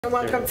And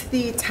welcome to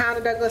the Town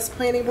of Douglas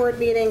Planning Board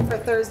meeting for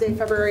Thursday,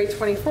 February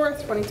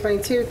 24th,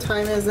 2022.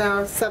 Time is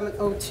now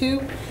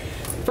 7:02.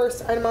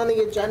 First item on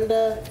the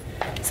agenda,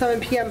 7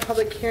 p.m.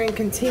 public hearing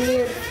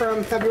continued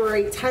from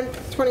February 10th,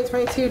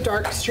 2022,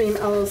 Dark Stream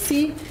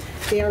LLC.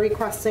 They are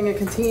requesting a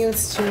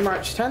continuance to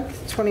March 10th,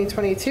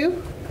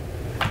 2022.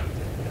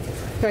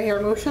 Do I hear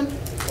a motion?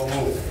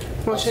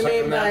 Motion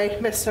made by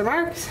Mr.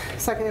 Marks,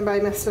 seconded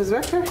by Mr.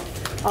 Zwicker.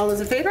 All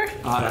those in favor?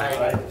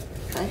 Aye.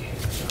 Okay,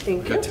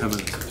 thank you. Got 10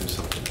 minutes to do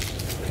something.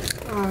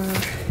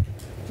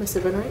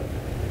 Mr. Benoit,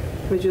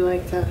 would you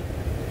like to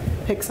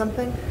pick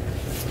something?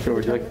 Sure,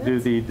 would you like to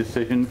do the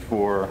decision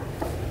for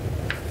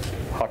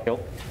Hawk Hill?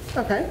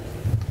 Okay.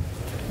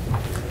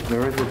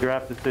 There is a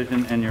draft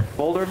decision in your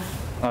folder.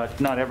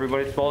 It's not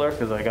everybody's folder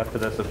because I got to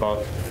this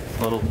about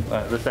a little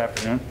this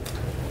afternoon,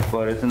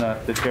 but it's in the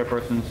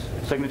chairperson's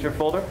signature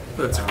folder.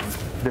 That's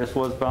This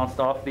was bounced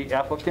off the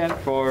applicant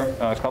for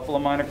a couple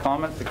of minor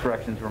comments. The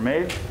corrections were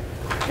made,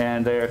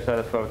 and they are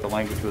satisfied with the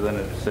language within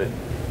the decision.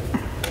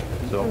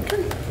 So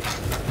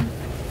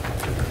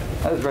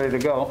that is ready to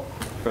go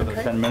for the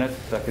 10 minutes.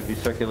 That could be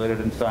circulated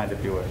and signed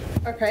if you wish.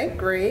 Okay,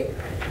 great.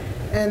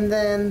 And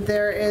then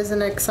there is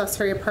an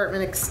accessory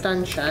apartment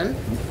extension.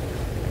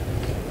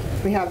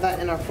 We have that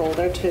in our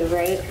folder too,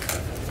 right?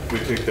 We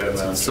take that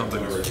as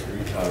something over.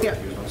 Yep.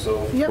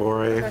 Yep.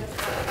 Okay.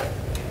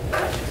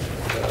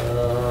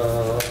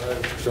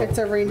 It's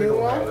a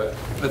renewal.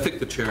 I think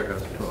the chair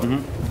has it.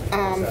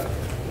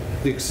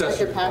 The I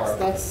accessory could pass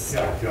apartment this.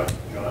 for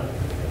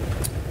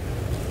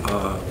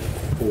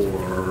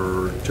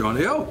John.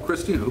 Oh,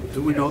 Christine,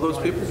 do we know those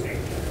people?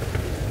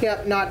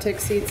 Yep, not to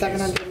exceed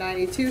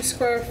 792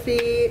 square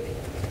feet.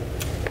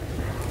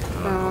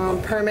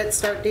 Permit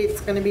start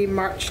date's going to be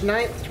March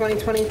 9th,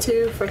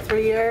 2022 for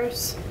 3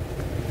 years.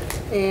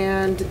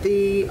 And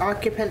the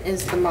occupant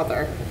is the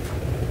mother.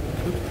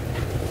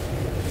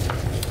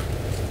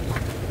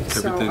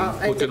 Everything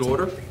I look in did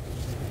order?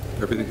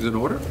 Everything's in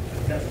order?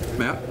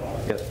 Matt?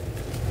 Yes.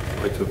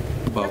 I'd like to,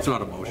 well, it's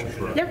not a motion.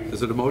 Correct? Yep.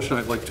 Is it a motion?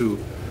 I'd like to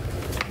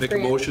make a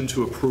Bring it. motion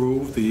to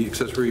approve the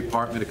accessory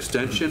apartment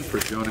extension for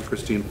John and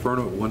Christine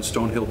Furno at 1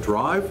 Stonehill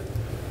Drive.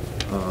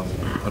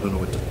 I don't know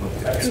what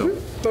to, okay, so.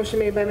 Motion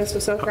made by Mr.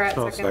 Sokrat,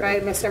 I'll second by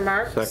Mr.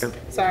 Marks. Second.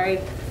 Sorry,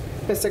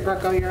 Mr.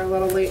 Greco, you're a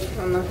little late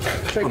on the On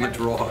the trigger.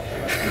 draw.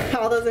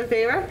 All those in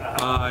favor?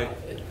 Aye.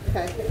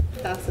 Okay,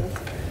 passes. So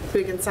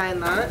we can sign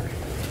that.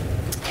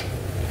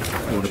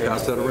 You want to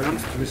pass that around?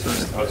 Do we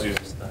sign it? I was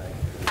using Stein.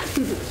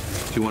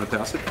 Do you want to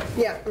pass it?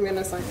 Yeah, I'm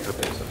gonna sign.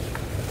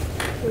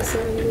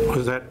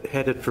 Was that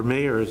headed for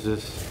me, or is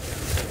this,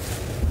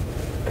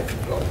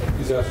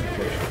 He's asking a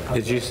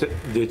question.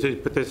 did you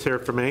put this here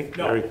for me?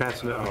 No. Are you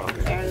passing it? Oh,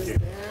 okay. There's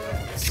that.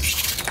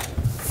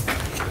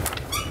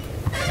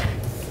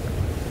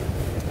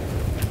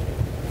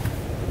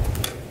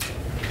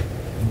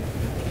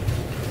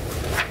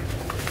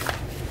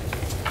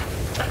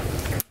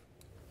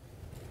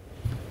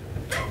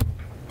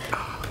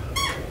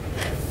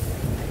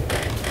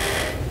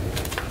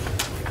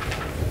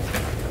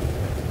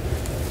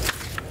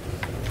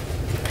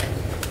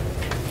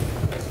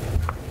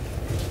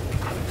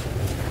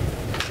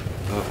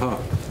 Uh-huh.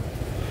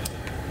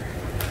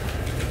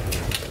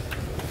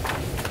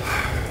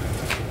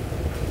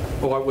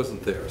 Oh, I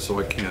wasn't there, so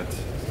I can't.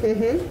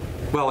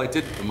 Well, I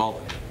did the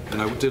Mullen,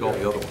 and I did all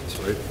the other ones,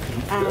 right?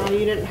 You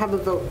didn't have a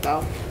vote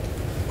though.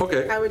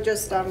 Okay, I would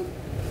just, I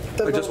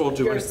just won't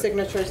do your anything.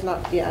 signature's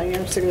not, yeah,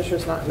 your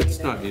signature's not needed. it's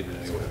not needed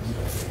anyway.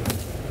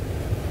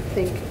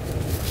 Thank you.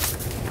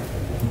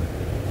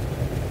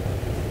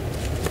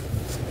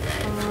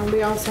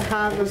 We also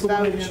have a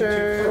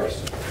voucher.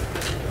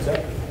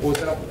 What was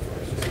that one first?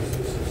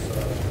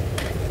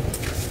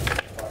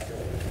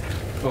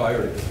 Oh, I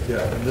already did.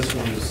 Yeah, and this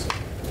one is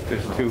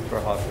There's 2 for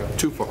Hawk Hill.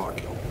 2 for Hawk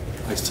Hill.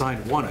 I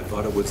signed one, I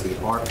thought it was the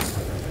apartment.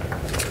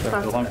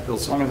 As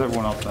long as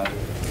everyone else signed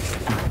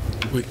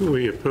it.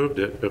 We approved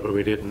it, but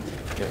we didn't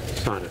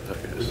Yes. sign it, I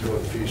guess.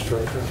 What fee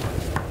structure?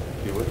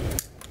 You would?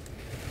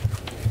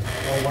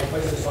 One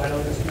place to sign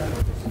on this map?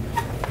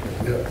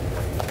 Yeah.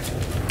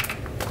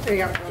 There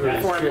you go.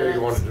 4 Chair,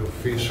 you want to minutes. do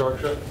fee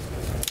structure?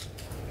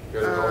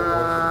 Get it all going for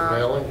the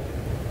mailing?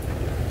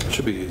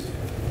 Should be easy.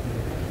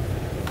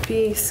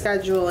 Fee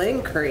schedule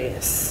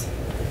increase.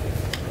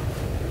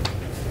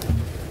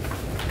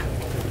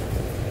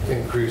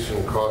 Increase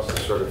in cost of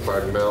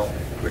certified mail.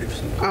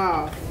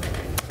 Oh,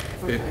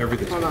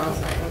 Everything's. hold on a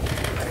second.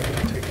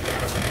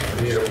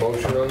 Need a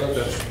motion on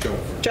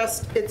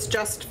this? It's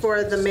just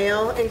for the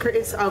mail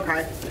increase? Okay, all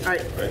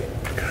right.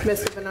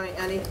 Mr. Benoit,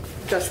 any,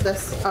 just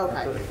this?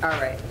 Okay, all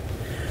right.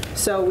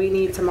 So we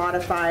need to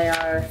modify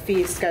our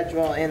fee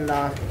schedule in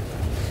the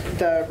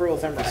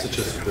rules and It's regs.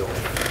 just a bill.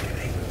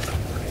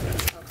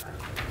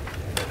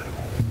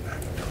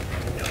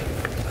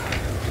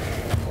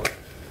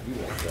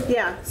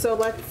 Yeah, so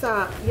let's,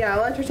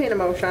 I'll entertain a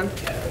motion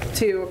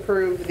to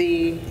approve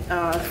the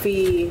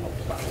fee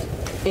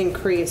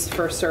increase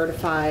for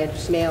certified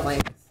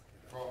mailings.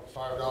 From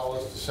 $5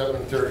 to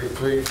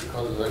 $7.33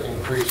 because of the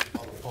increase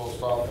on the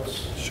post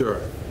office.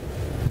 Sure.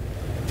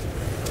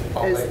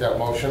 I'll make that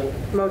motion.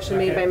 Motion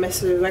made by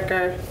Mr.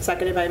 Zwicker,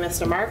 seconded by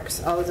Mr.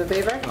 Marks. All those in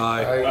favor?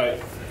 Aye.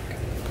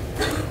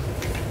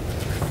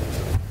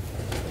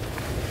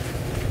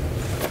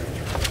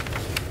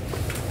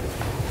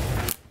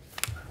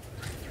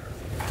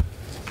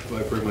 Do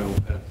I bring my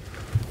own pen?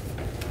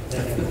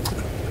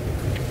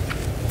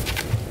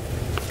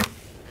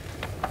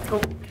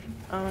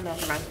 Oh,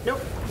 never mind. Nope.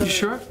 You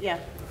sure? Yeah,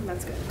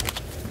 that's good.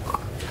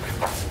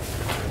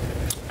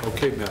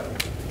 Okay, Madam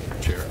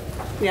Chair.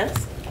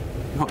 Yes?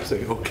 No, I'm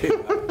saying, okay,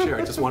 Madam Chair,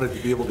 I just wanted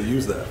to be able to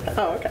use that.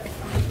 Oh, okay.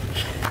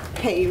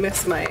 Hey, you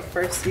missed my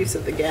first use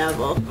of the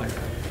gavel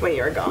when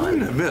you were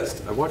gone. I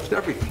missed, I watched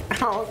everything.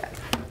 Oh, okay.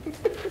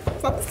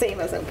 It's not the same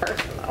as in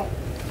person, though.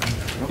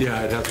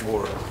 Yeah, it has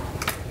more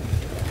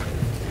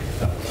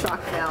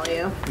Shock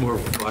value.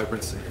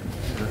 vibrancy.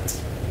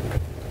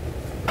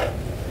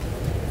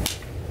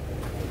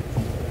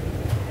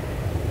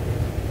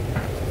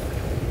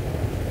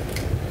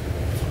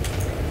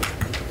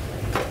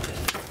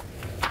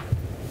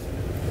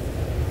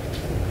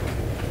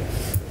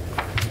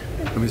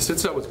 I mean,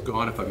 since I was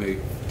gone, if I may,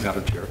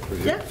 Madam Chair, for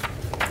you. Yeah.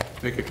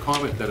 Make a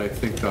comment that I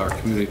think our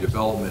community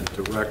development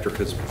director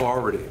has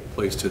already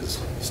placed his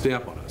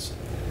stamp on us.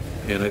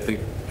 And I think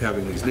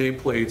having these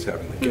nameplates,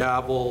 having the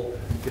gavel,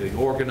 getting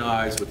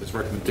organized with his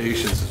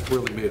recommendations has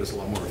really made us a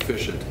lot more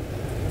efficient.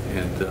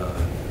 And,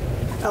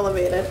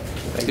 Elevated.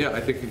 yeah, I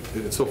think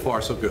it's so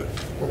far, so good.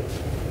 You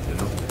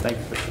know, Thanks.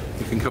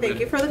 you can come Thank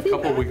in. you for the A couple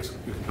feedback. of weeks,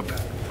 you can come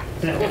back.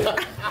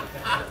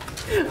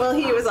 Well,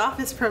 he was off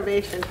his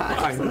probation time.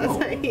 I so that's know.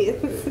 why he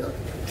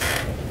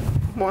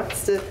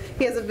wants to,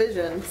 he has a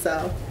vision,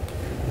 so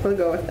we'll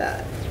go with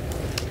that.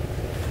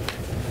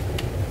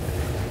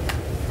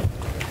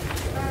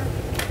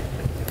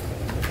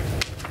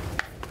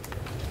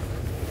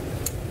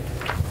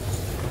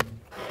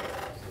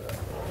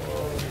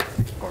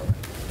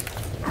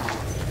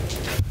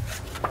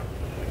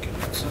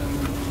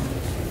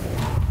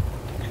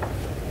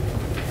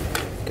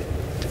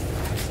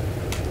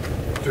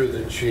 Through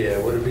the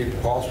chair, would it be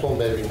possible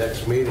maybe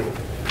next meeting,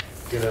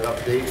 get an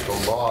update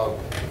from Bob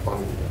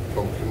from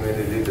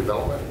community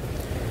development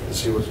to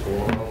see what's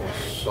going on with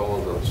some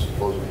of the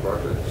supposed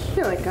projects?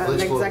 Yeah, like At an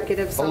least a little-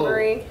 executive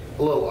summary.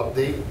 A little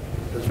update.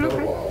 It's been a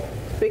Okay. while.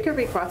 We could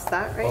request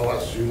that, right?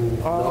 Unless you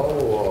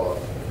know,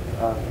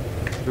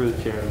 Through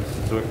the chair,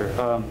 Mrs.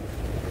 Zwicker.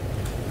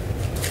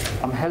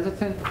 I'm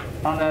hesitant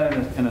on that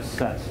in a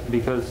sense,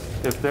 because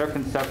if they're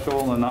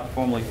conceptual and not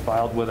formally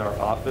filed with our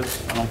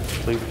office, I don't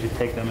believe we should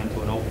take them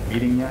into an open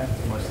meeting yet,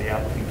 unless the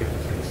applicant gives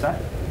us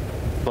consent.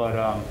 But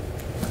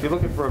if you're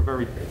looking for a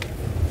very,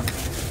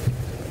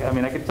 I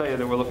mean, I can tell you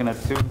that we're looking at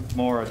 2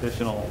 more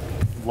additional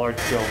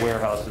large-scale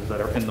warehouses that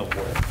are in the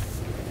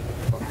works.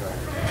 okay,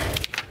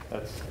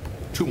 That's,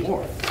 2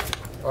 more.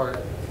 all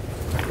right.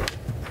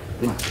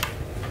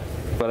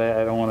 but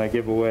I don't want to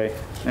give away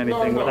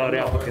anything No, without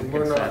no, applicant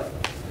we're not. consent.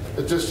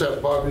 It's just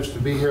that Bob used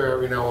to be here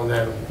every now and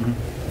then,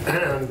 Mm-hmm.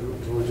 and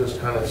we'll just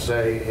kind of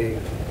say, hey,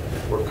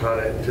 we're kind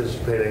of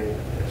anticipating a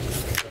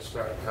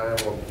start time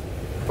of,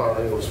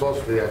 finally, it was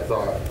supposed to be, I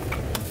thought,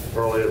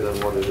 earlier than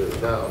what it is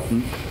now.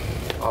 Mm-hmm.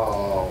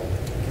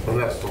 And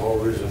that's the whole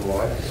reason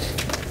why,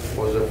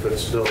 was if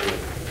it's still,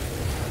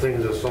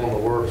 things are still in the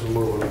works and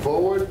moving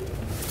forward,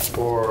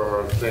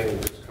 or things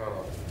just kind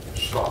of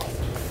stopped.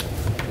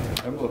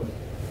 They're moving.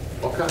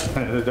 Okay,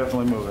 They're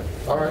definitely moving.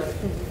 all right.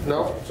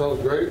 No, sounds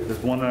great.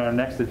 There's one on our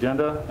next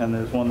agenda, and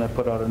there's one that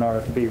put out an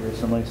RFP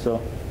recently, so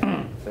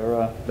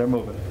they're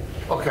moving.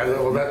 Okay,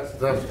 well, that's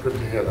good to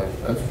hear then.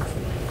 That's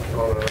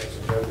on the next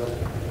agenda.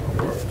 That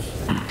works.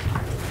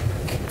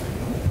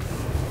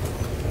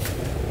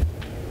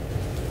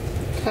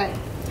 Okay,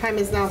 time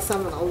is now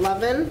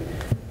 7:11.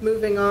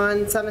 Moving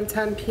on,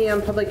 7:10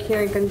 PM, public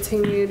hearing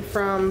continued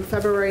from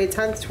February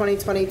 10th,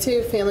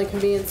 2022. Family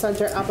Convenience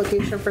Center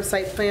application for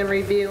site plan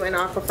review and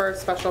aquifer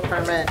special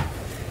permit,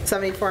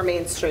 74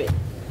 Main Street.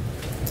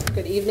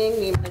 Good evening,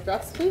 name and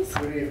address, please.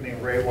 Good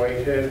evening, Ray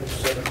Whitehead,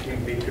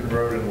 17 Beacon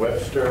Road in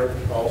Webster.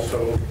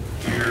 Also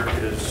here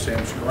is Sam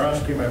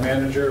Skoronsky, my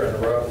manager,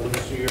 and Rob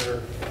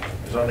Lucier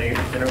is on the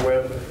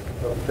interweb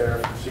up there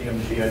from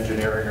CMG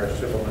Engineering, our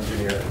civil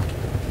engineer.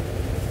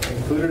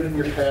 Included in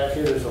your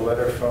packet is a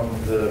letter from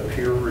the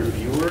peer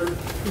reviewer,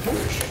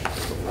 which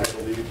I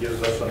believe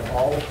gives us an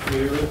all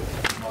clear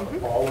on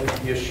all of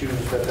the issues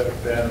that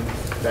have been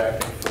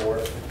back and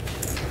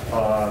forth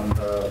on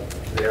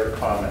their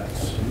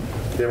comments.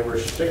 There were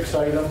 6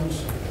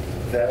 items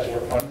that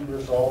were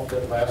unresolved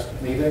at last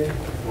meeting.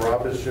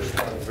 Rob is just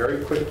going to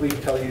very quickly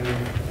tell you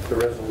the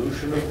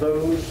resolution of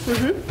those.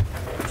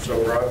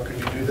 So Rob, could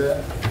you do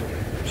that?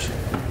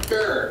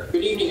 Sure.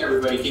 Good evening,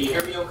 everybody. Can you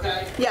hear me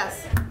okay?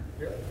 Yes.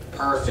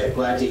 Perfect.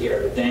 Glad to hear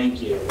it.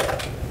 Thank you.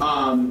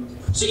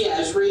 So yeah,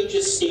 as Ray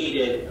just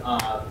stated,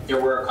 there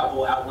were a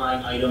couple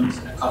outline items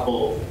and a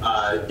couple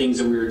things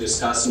that we were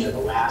discussing at the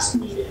last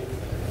meeting.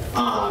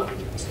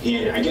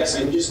 And I guess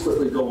I can just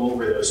quickly go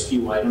over those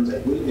few items. I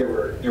believe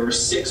there were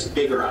 6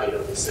 bigger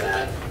items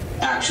that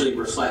actually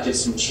reflected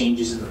some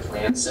changes in the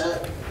plan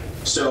set.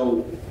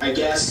 So I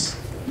guess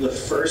the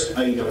first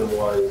item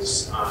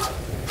was,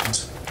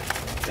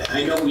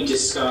 I know we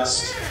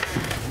discussed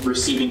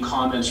receiving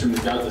comments from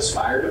the Douglas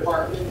Fire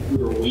Department. We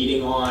were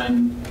waiting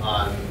on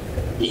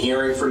the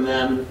hearing from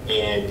them,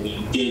 and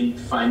we did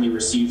finally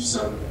receive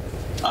some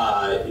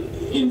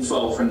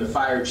info from the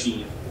fire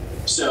chief.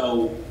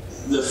 So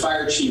the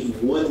fire chief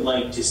would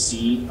like to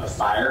see a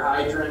fire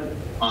hydrant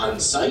on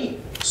site.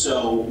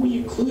 So we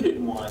included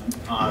one.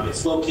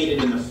 It's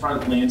located in the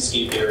front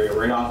landscape area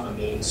right off of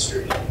Main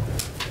Street.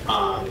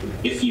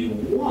 If you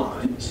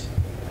want,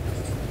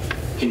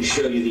 I can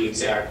show you the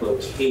exact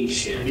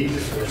location. Need to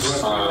see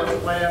the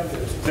plan,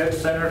 it's dead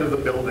center to the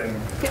building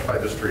by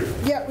the street.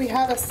 Yeah, we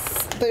have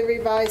the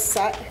revised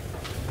set.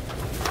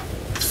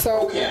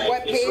 So Okay,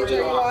 what it's page right are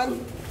you off on?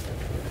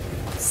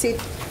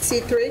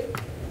 C3?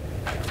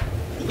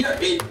 Yeah,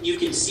 you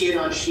can see it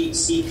on sheet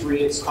C3,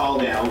 it's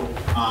called out.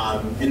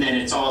 And then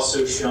it's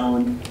also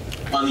shown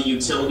on the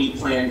utility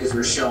plan because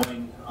we're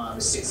showing a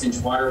 6-inch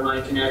water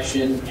line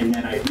connection. And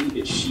then I believe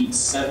it's sheet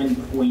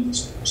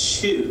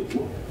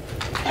 7.2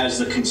 has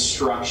the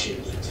construction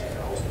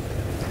detail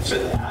for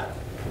that.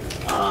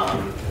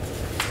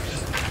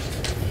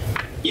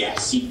 Yeah,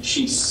 sheet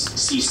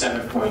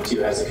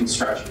C7.2 has a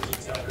construction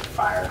detail for the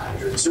fire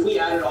hydrant. So we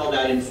added all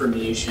that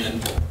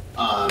information.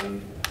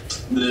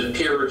 The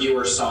peer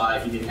reviewer saw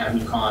it, he didn't have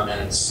any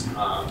comments.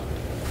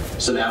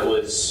 So that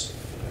was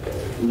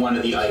one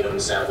of the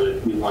items that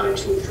we wanted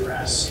to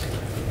address.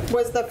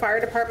 Was the fire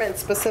department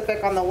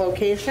specific on the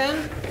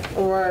location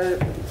or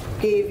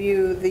gave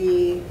you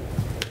the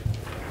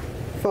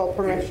full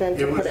permission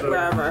to put it It was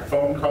wherever? a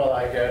phone call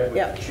I had with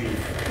Yep. the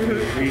chief. We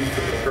agreed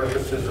for the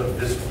purposes of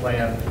this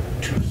plan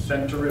to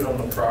center it on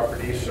the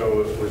property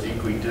so it was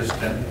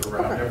equidistant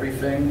around Okay.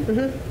 everything.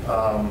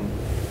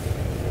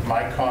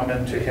 My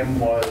comment to him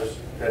was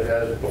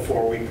that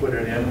before we put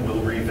it in,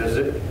 we'll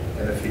revisit,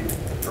 and if he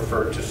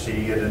preferred to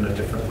see it in a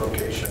different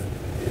location.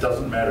 It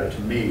doesn't matter to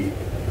me,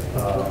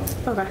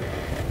 Okay.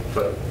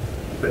 but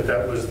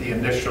that was the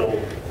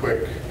initial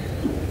quick,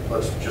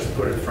 let's just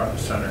put it front and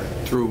center.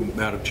 Through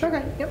Madam Chair.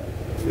 Okay, yep.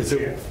 Is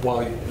it,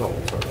 while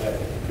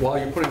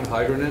you're putting the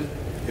hydrant in,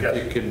 if Yes.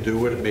 you can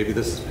do it, maybe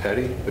this is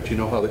petty, but you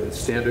know how the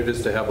standard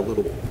is to have a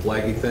little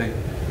flaggy thing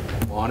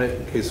on it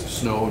in case of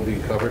snow and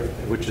being covered?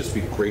 It would just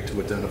be great to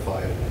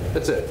identify it.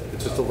 That's it.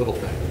 It's just a little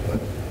thing. But,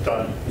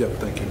 Done yep,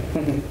 thank you.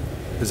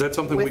 Is that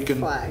something we With can?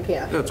 flag,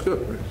 yeah. That's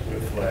good. Right?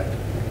 with flag.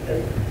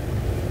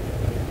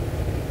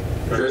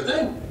 Sure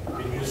thing.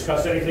 Did you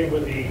discuss anything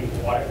with the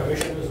water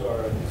commissioners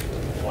or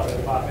water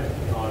department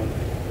on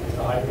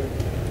the hydrant?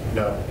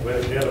 No.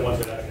 Where's the other ones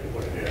that actually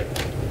put it in?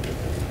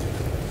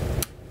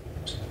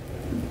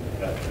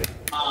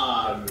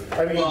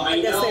 Well,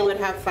 I guess they know- would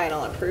have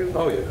final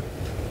approval. Oh, yeah.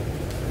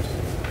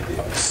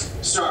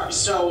 Sorry,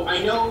 so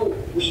I know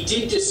we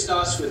did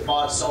discuss with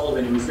Bob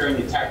Sullivan, it was during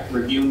the tech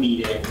review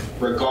meeting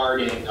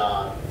regarding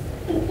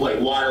like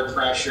water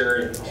pressure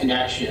and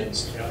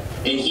connections. Yeah.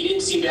 And he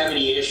didn't seem to have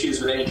any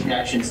issues with any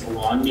connections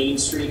along Main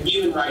Street.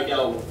 Even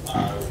Rydell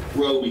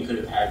Road, we could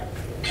have had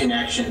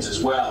connections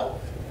as well.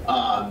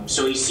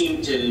 So he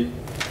seemed to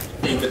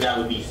think that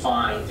would be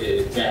fine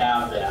to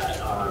have that.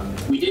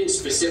 We didn't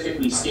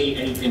specifically state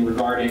anything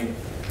regarding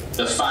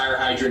the fire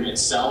hydrant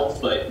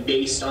itself, but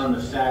based on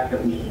the fact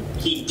that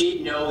he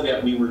did know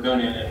that we were going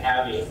to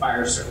have a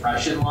fire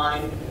suppression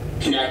line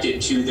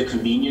connected to the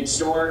convenience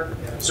store.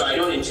 So I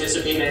don't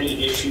anticipate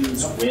any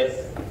issues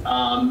with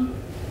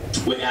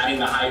adding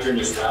the hydrant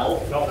as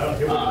well. No, I don't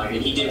think we'll And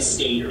he did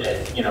state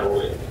that, you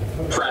know,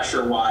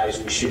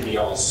 pressure-wise, we should be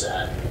all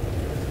set. All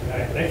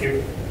right, thank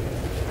you.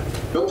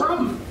 No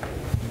problem.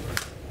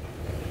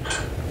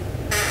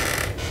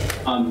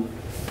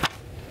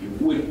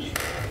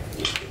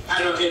 I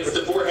don't know if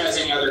the board has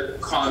any other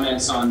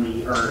comments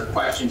on or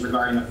questions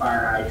regarding the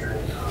fire hydrant.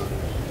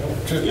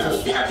 Yeah,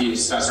 I'd be happy to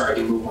discuss, or I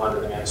can move on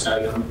to the next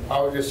item. I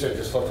would just say,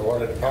 just let the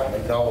water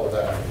department know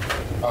that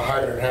a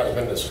hydrant has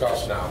been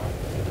discussed now.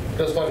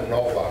 Just let them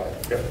know about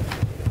it. Yep.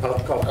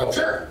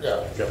 Sure.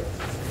 Yeah, Yep.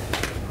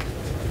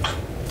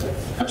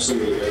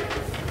 Absolutely.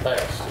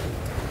 thanks.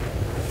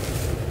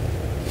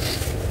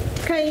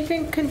 Okay, you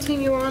can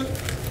continue on.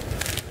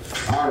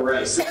 All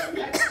right, so the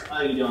next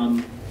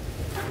item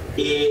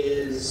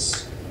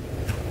is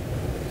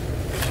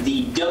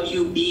the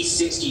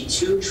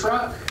WB62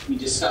 truck. We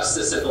discussed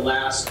this at the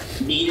last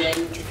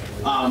meeting.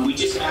 We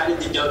just added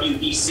the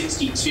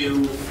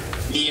WB62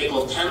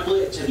 vehicle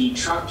template to the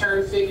truck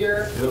turn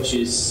figure, which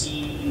is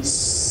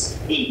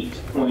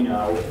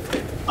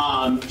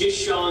C8.0. Just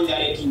showing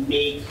that it can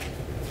make,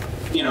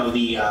 you know,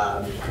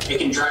 it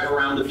can drive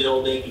around the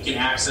building, it can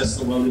access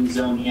the loading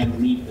zone and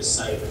leave the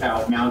site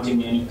without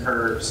mounting any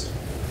curbs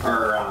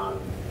or,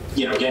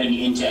 you know, getting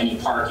into any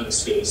parking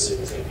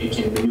spaces. It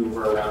can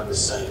maneuver around the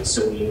site.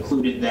 So we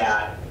included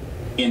that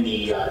in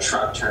the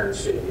truck turn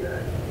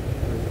figure.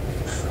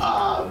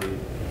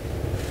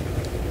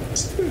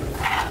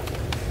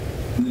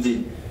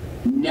 The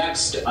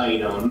next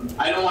item,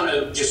 I don't want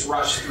to just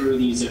rush through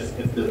these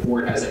if the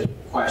board has any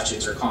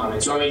questions or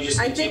comments. You want me to just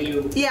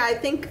continue? I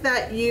think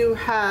that you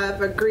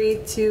have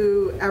agreed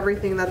to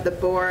everything that the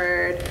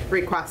board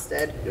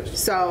requested. Yes.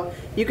 So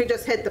you could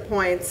just hit the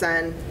points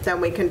and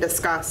then we can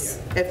discuss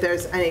if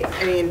there's any,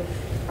 I mean,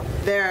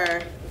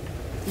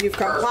 you've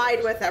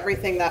complied with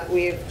everything that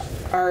we've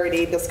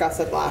already discussed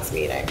at the last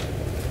meeting.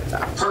 So.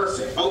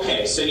 Perfect.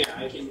 Okay, so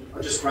yeah,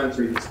 I'll just run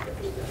through these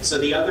quickly. So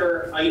the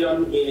other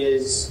item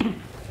is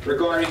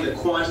regarding the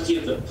quantity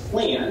of the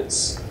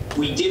plants.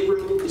 We did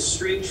remove the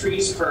street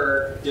trees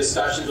per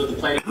discussions with the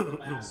planning board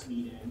last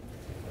meeting.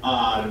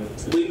 I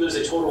believe it was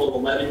a total of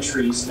 11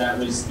 trees. So that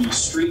was the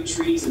street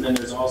trees, and then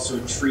there's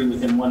also a tree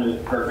within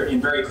or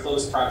in very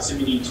close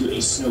proximity to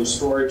a snow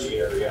storage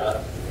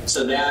area.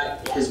 So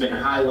that has been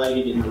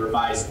highlighted in the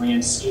revised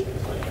landscape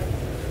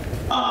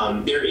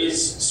plan. There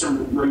is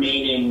some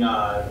remaining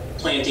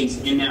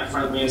plantings in that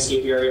front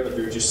landscape area, but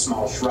they're just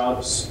small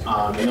shrubs.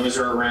 And those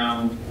are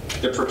around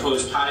the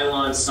proposed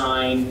pylon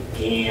sign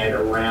and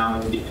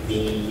around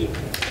the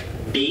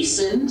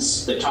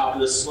basins, the top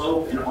of the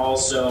slope, and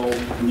also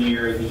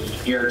near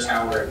the air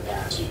tower and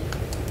vacuum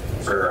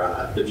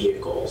for the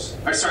vehicles.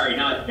 Or sorry,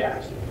 not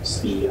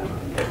vacuums, the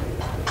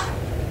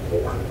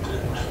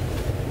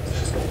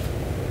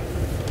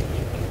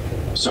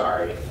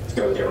sorry, I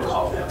forgot what they were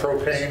called now.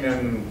 Propane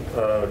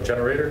and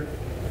generator?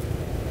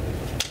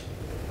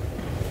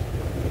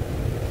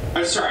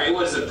 I'm sorry, it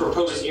was the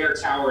proposed air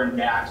tower and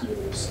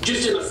vacuums,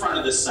 just in the front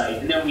of the site.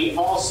 And then we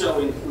also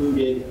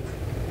included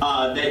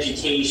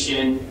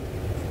vegetation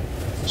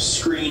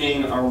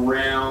screening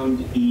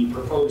around the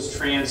proposed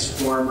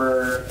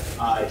transformer,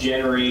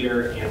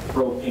 generator, and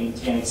propane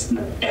tanks in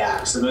the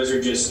back. So those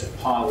are just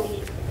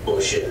poly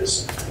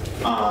bushes.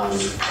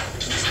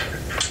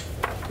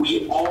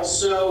 We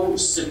also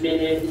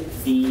submitted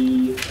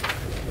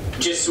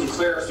just some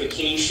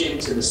clarification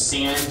to the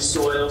sand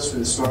soils for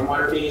the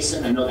stormwater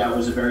basin. I know that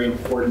was a very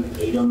important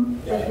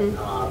item that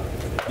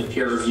the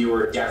peer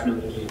reviewer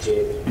definitely needed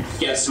to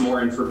get some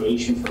more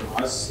information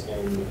from us,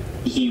 and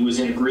he was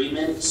in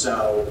agreement.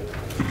 So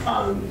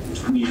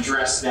we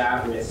addressed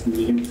that with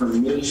the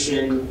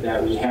information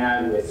that we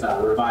had with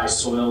revised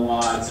soil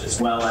logs, as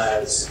well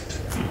as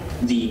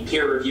the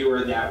peer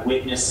reviewer that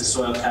witnessed the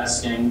soil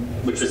testing,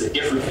 which was a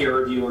different peer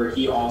reviewer.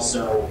 He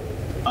also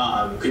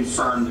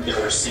confirmed that there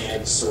were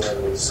sand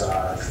soils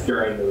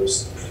during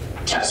those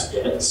test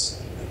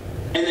pits.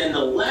 And then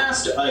the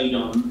last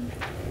item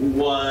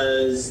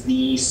was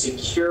the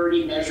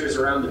security measures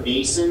around the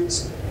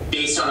basins.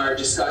 Based on our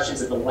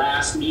discussions at the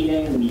last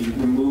meeting, we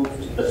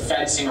removed the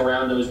fencing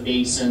around those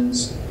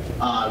basins.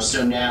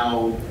 So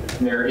now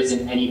there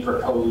isn't any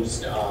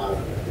proposed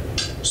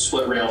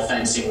split rail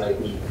fencing like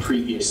we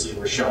previously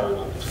were showing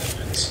on the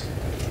plans.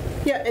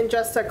 Yeah, and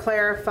just to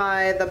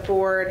clarify, the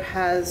board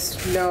has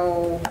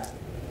no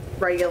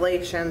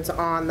regulations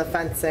on the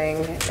fencing.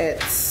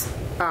 It's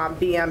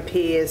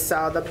BMP,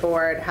 so the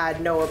board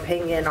had no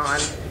opinion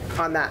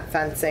on that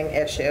fencing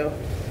issue.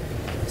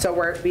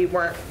 So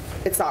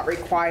it's not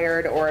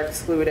required or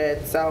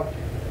excluded. So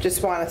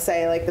just want to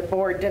say, like, the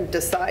board didn't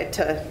decide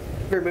to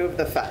remove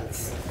the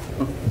fence.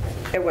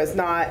 It was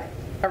not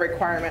a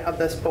requirement of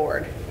this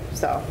board,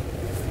 so.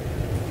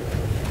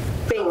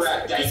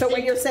 Correct. So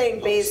when you're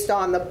saying based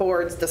on the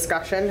board's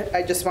discussion,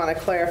 I just want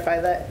to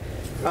clarify that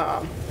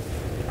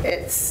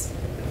it's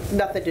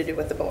nothing to do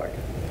with the board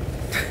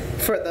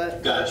for the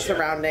Gotcha.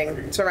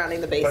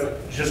 surrounding the basin.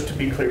 But just to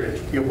be clear,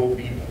 it will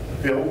be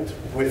built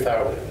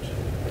without it.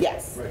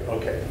 Yes. Right,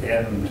 okay,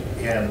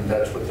 and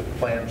that's what the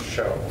plans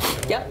show.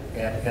 Yep.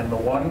 And the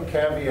one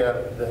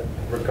caveat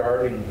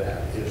regarding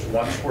that is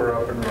once we're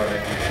up and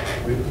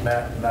running,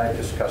 Matt and I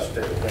discussed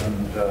it,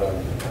 and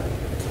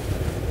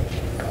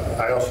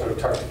I also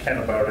talked to Ken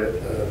about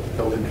it, the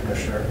building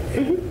commissioner.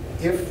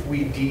 If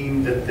we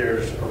deem that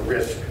there's a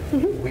risk,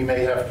 we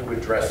may have to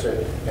address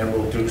it, and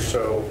we'll do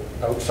so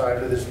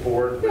outside of this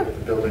board with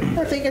the building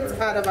commissioner. I think it's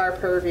out of our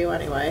purview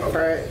anyway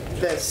for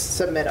this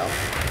submittal.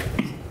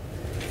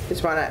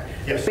 Just want to,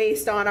 Yes.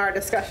 based on our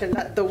discussion,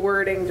 that the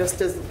wording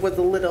just was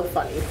a little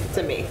funny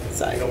to me,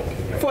 so,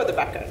 for the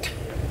record.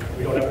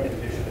 We don't have a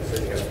condition that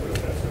says yes, but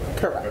that's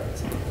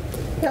Correct.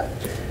 Yep.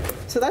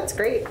 So that's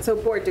great. So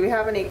board, do we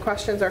have any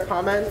questions or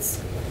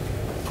comments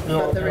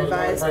about the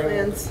revised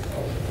plans?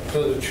 To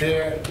the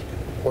chair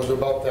was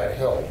about that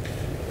hill.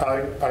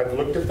 I've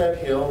looked at that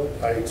hill.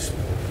 I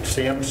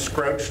see him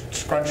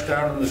scrunched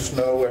down in the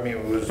snow. I mean,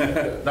 it was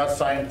not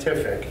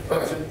scientific.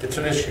 It's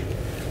an issue.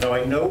 Now,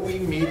 I know we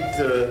meet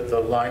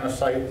the line of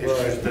sight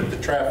issues that the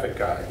traffic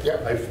guy.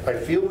 Yep. I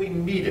feel we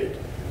meet it,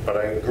 but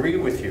I agree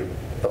with you.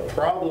 The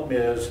problem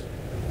is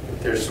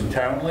there's some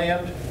town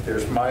land,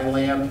 there's my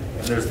land,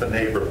 and there's the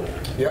neighbor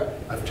land. Yep.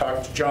 I've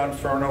talked to John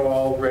Furno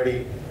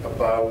already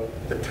about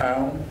the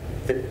town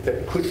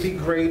that could be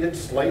graded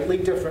slightly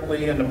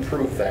differently and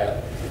improve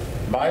that.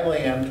 My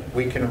land,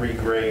 we can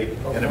regrade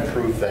and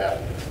improve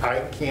that.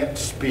 I can't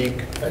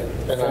speak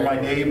for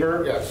my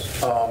neighbor.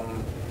 Yes.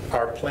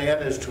 Our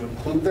plan is to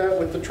include that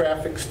with the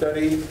traffic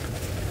study,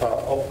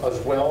 as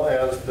well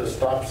as the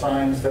stop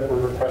signs that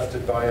were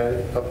requested by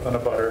an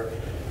abutter.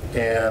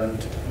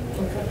 And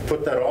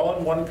put that all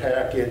in one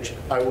package.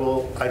 I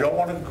don't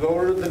want to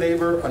go to the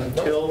neighbor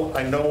until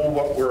I know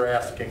what we're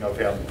asking of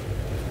him.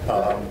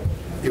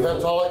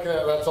 That's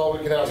all we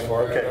can ask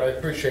for, and Okay. I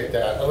appreciate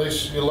that. At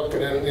least you look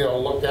at it,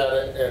 look at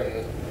it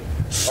and.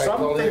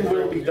 Something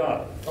will be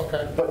done,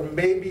 Okay, but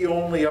maybe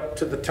only up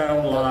to the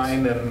town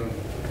line and,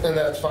 and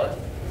that's fine.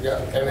 Yeah,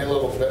 any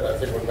little bit, I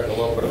think would make a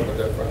little bit of a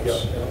difference.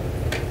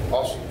 Yeah.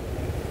 Awesome.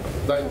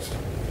 Thanks.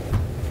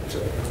 That's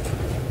it.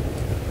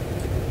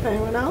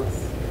 Anyone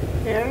else?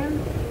 Aaron?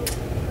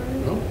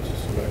 No, it's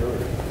just a matter of.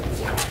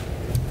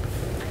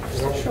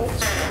 Mr.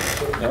 Schultz?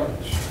 No?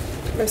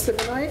 Mr.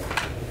 Benoit?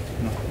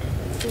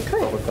 Okay.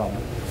 Public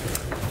comment.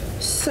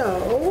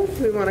 So,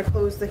 we want to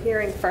close the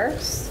hearing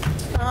first.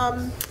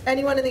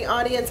 Anyone in the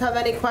audience have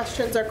any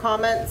questions or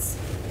comments?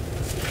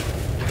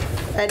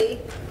 Eddie?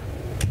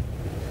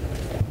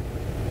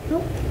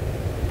 Nope.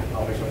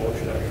 I'll make a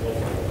motion that we close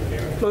the public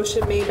hearing.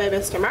 Motion made by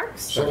Mr.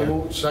 Marks, So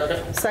moved,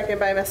 second? second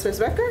by Mr.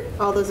 Zwicker.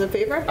 All those in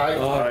favor?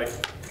 Aye.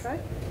 Okay.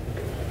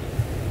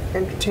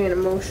 Entertain a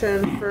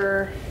motion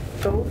for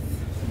both.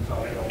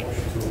 I'll make a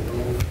motion to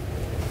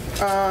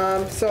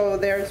approve. So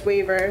there's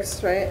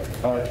waivers, right?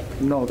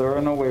 No, there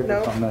are no waivers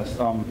No? on this,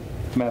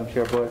 Madam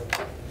Chair, but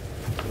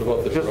What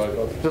about the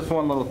drive-up? just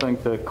one little thing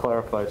to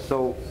clarify.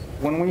 So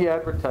when we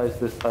advertised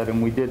this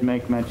item, we did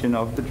make mention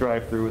of the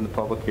drive-through in the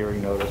public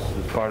hearing notice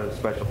as part of the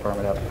special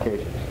permit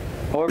application.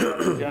 However, on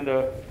the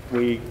agenda,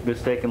 we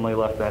mistakenly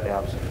left that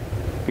absent.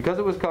 Because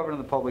it was covered in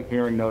the public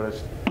hearing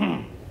notice,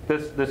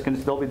 this can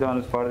still be done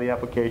as part of the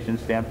application,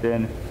 stamped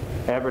in,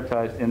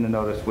 advertised in the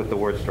notice with the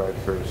words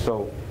drive-through.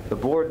 So the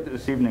board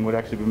this evening would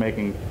actually be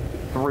making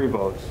 3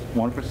 votes,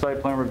 one for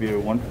site plan review,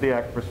 one for the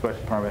act for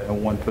special permit,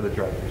 and one for the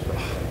drive-through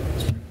stuff.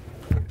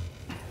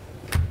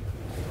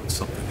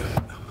 Something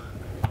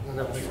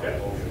I'll make that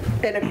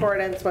motion. In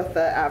accordance with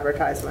the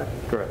advertisement.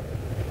 Correct.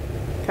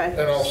 Okay.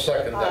 And I'll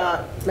second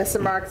that.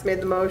 Mr. Marks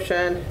made the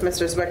motion,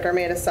 Mr. Zwicker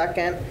made a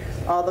second.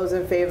 All those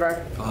in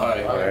favor?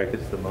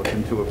 It's the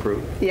motion to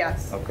approve.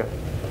 Yes. Okay.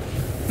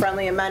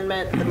 Friendly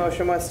amendment, the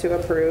motion was to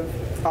approve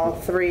all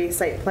 3,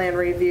 site plan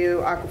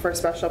review, aquifer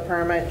special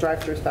permit,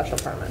 drive-through special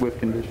permit. With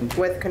conditions?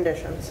 With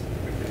conditions.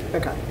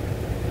 Okay.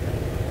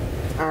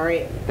 All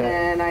right,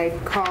 and I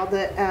called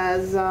it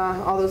as,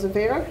 all those in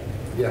favor?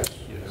 Yes.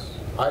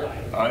 Aye.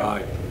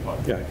 Aye.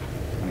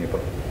 Any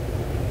opposed?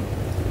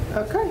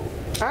 Okay.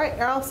 All right,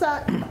 you're all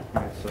set. All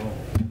right, so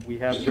we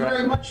have Thank you very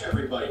draft, much,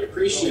 everybody.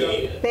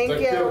 Appreciate it.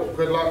 Thank you.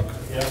 Good luck.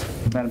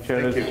 Madam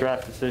Chair, there's a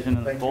draft decision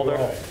in the folder.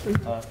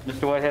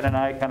 Mr. Whitehead and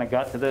I kind of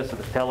got to this at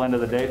the tail end of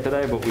the day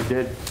today, but we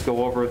did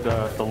go over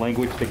the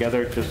language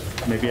together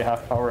just maybe a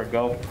half hour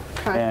ago.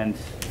 Okay. And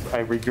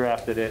I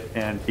redrafted it,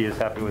 and he is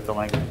happy with the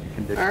language and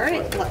conditions. All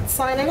right, listed. let's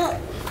sign it up.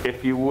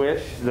 If you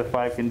wish, the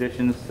 5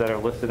 conditions that are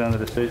listed on the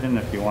decision,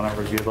 if you want to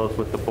review those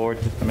with the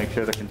board, just to make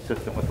sure they're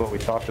consistent with what we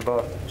talked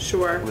about, I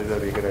Sure. believe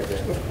that'd be a good idea.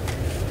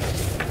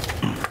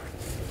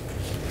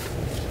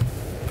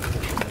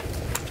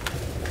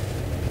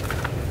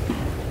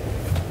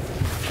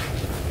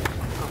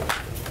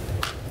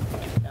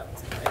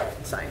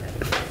 Sign it.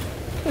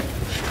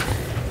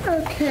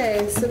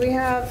 Okay, so we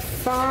have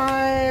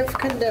 5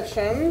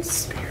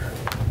 conditions.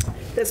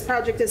 This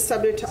project is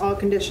subject to all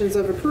conditions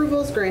of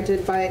approvals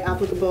granted by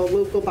applicable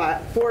local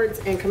boards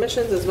and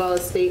commissions, as well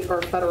as state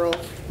or federal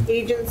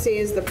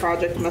agencies. The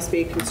project must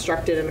be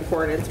constructed in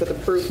accordance with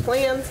approved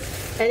plans.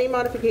 Any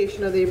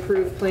modification of the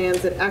approved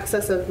plans in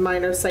excess of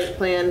minor site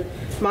plan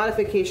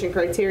modification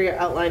criteria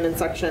outlined in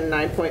section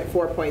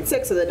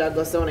 9.4.6 of the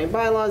Douglas zoning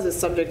bylaws is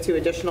subject to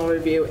additional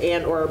review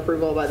and/or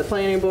approval by the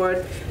planning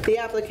board. The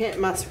applicant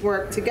must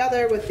work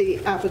together with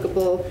the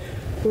applicable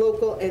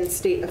local and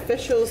state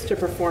officials to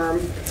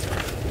perform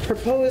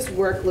proposed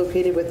work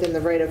located within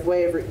the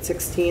right-of-way of Route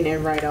 16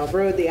 and Rydell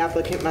Road. The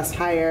applicant must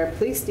hire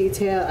police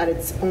detail at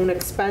its own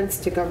expense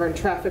to govern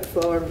traffic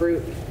flow on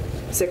Route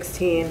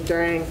 16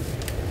 during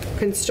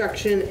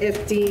construction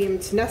if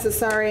deemed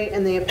necessary,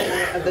 and the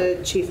opinion of the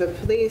chief of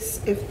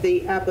police. If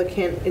the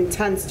applicant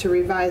intends to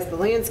revise the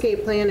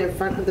landscape plan in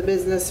front of the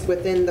business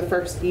within the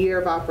first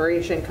year of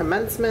operation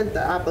commencement,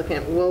 the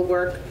applicant will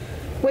work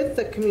with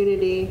the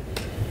community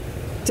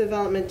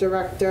development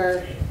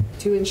director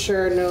to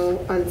ensure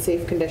no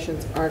unsafe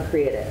conditions are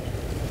created.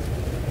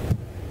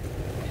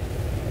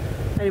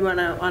 Anyone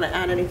want to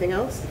add anything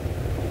else?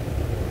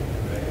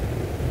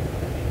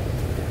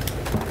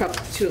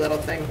 Couple, 2 little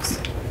things.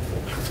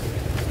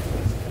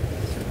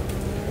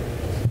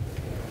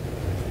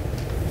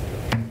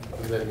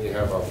 And then you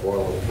have a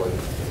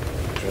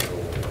boilerplate general.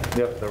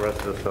 Yep, the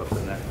rest of the stuff's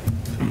in there.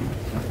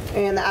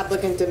 And the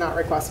applicant did not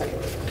request any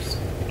waivers.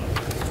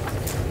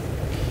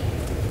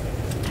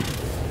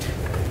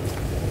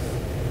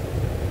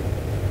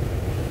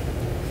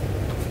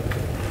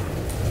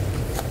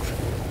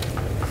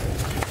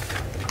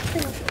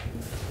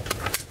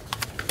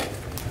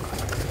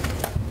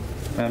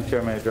 Madam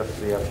Chair, may I address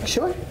the applicant?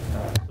 Sure.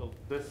 So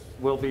this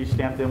will be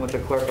stamped in with the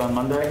clerk on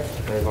Monday.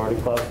 They've already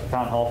closed the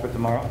town hall for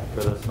tomorrow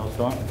for the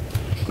snowstorm.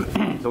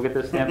 So we'll get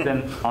this stamped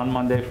in on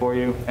Monday for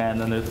you, and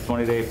then there's a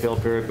 20-day appeal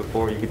period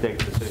before you can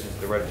take a decision to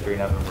the registry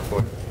and have them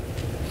recorded.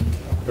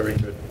 Very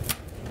good.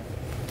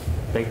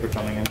 Thanks for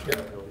coming in.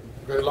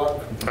 Good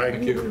luck.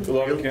 Thank you. Good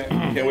luck.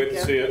 Can't wait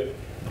to see it.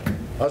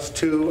 Us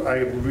too, I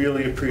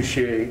really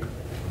appreciate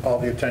all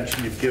the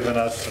attention you've given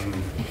us, and I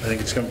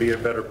think it's going to be a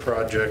better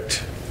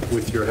project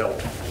with your help.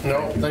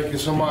 No, thank you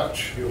so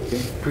much.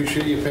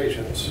 Appreciate your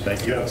patience.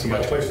 Thank you. You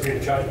got a place for me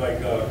to charge my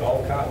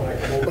golf cart when I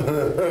come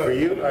over? For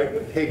you,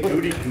 hey,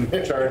 Judy can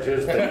charge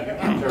his, then you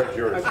can charge A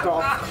yours.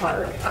 golf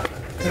cart.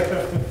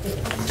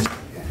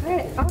 All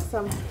right,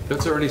 awesome.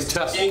 That's Ernie's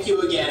test. Thank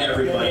you again,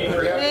 everybody.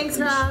 Thanks,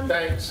 Ron.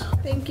 Thanks.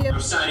 Thank you.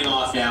 I'm signing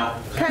off now.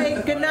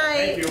 Okay, good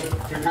night. Thank you.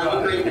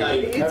 Have a great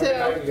night. You Have a good too.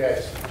 night, you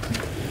guys.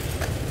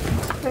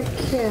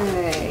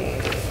 Okay.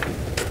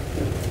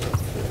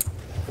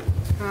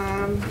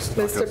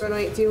 Mr.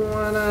 Benoit, do you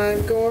want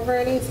to go over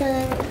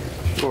anything?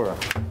 Sure.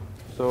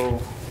 So,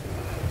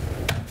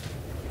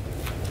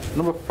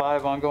 number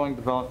 5, ongoing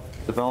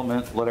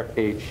development, letter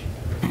H.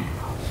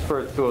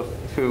 For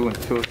 202 and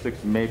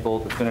 206 Maple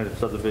definitive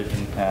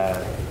subdivision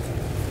at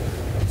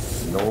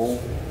Knoll.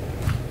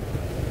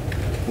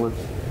 Let's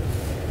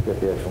get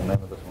the actual name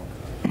of this one.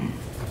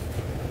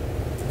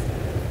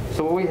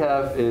 So what we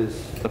have is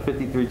a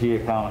 53G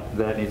account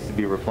that needs to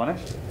be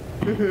replenished.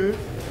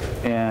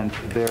 And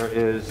there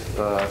is,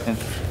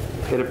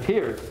 it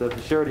appears that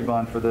the surety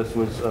bond for this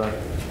was,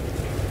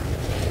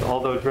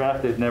 although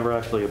drafted, never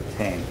actually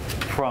obtained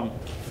from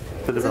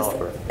the Is this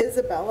developer.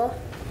 Isabella?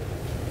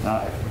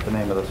 The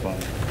name of this one.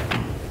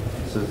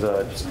 This is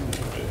the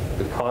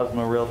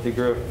Cosmo Realty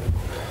Group.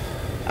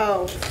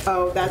 Oh,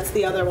 that's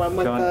the other one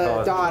with John the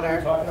Cosmo.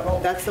 daughter.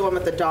 That's the one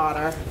with the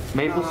daughter.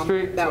 Maple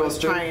Street, That was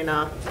 202? trying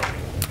to,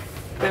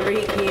 remember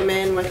he came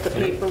in with the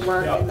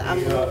paperwork and the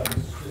envelope?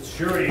 The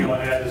surety on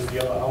that is the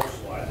other house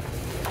lot.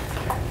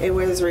 It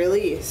was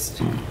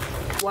released.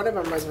 One of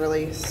them was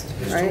released,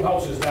 There's right? 2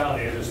 houses down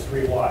there, there's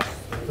 3 lots.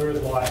 The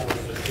third lot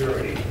was the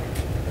surety,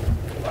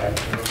 if I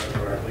remember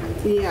correctly.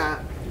 Yeah,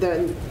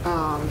 the,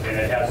 And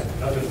it has,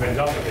 nothing's been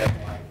done with that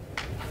line.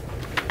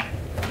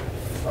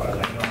 As far as I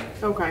know.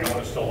 Okay. The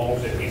one still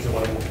owns it, he's the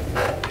one who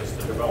is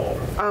the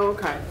developer. oh,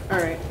 okay, all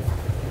right.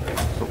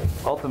 So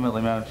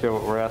ultimately, Madam Chair,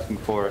 what we're asking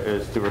for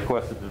is to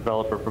request that the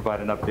developer provide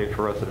an update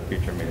for us at a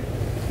future meeting.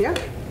 Yeah,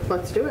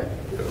 let's do it.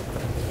 Go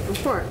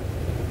for it.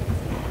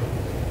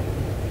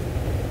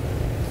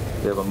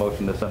 Do you have a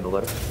motion to send a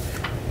letter?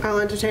 I'll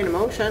entertain a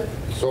motion.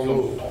 So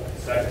moved.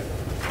 Second.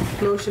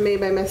 Motion made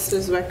by Mr.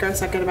 Zwicker,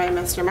 seconded by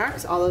Mr.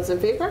 Marks. All those in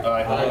favor?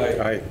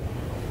 Aye.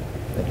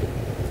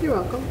 You're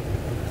welcome.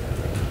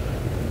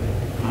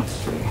 Let's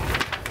see.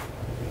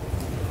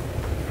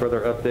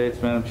 Further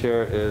updates, Madam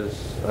Chair, is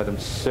item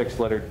 6,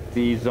 letter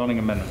D, zoning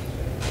amendments.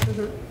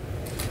 You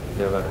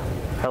have a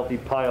healthy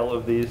pile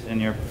of these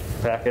in your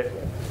packet.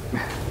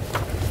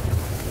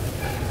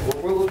 What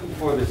we're looking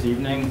for this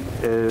evening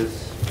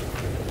is,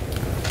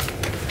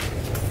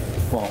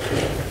 well,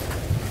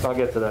 I'll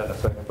get to that in a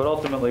second, but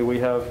ultimately we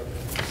have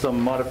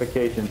some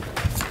modifications.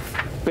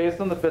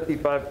 Based on the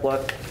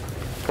 55-plus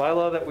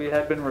bylaw that we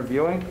had been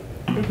reviewing,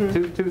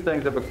 two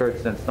things have occurred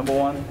since. Number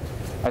one,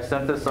 I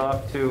sent this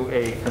off to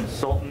a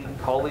consultant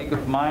colleague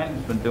of mine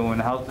who's been doing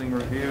housing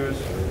reviews,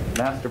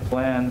 master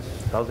plans,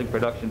 housing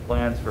production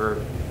plans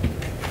for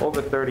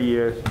over 30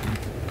 years.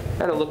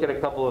 Had a look at a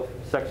couple of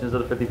sections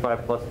of the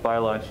 55-plus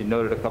bylaw, and she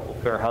noted a couple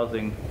fair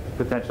housing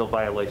potential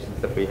violations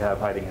that we have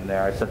hiding in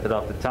there. I sent it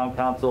off to town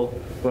council,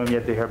 who I'm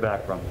yet to hear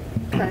back from.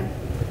 Okay.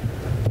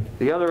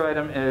 The other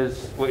item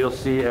is what you'll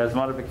see as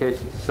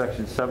modifications to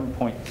section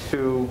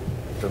 7.2,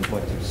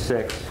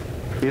 7.26.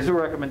 These are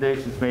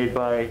recommendations made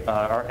by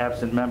our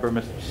absent member,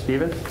 Mr.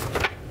 Stevens.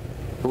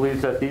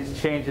 Believes that these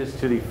changes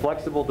to the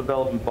flexible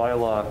development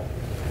bylaw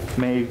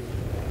may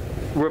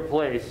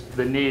replace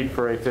the need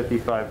for a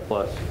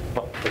 55-plus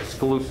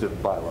exclusive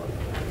bylaw.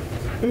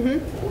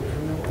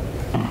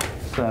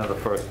 It's kind of the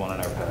first one in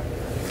our packet.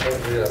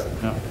 Yeah.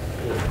 Yeah.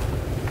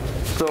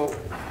 So,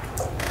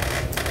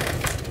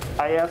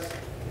 I asked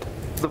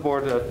the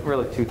board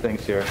really 2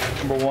 things here.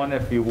 Number one,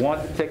 if you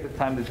want to take the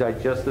time to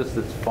digest this,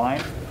 that's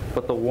fine,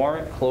 but the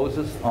warrant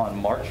closes on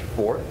March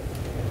 4th,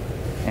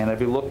 and I'd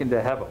be looking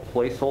to have a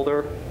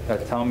placeholder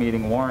at town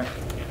meeting warrant,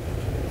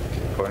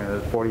 according to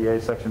the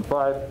 48, section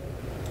 5.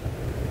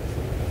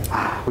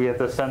 We have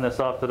to send this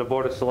off to the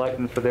Board of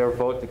Selectmen for their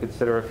vote to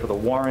consider it for the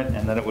warrant,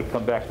 and then it would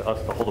come back to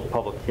us to hold a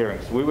public hearing.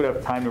 So we would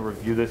have time to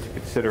review this and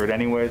consider it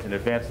anyways in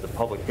advance of the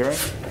public hearing.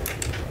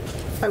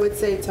 I would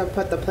say to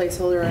put the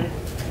placeholder in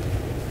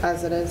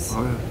as it is,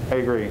 I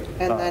agree.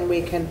 and then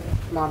we can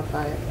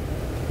modify it.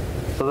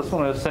 So this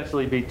one would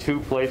essentially be 2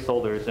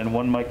 placeholders, and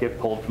one might get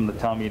pulled from the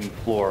town meeting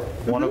floor.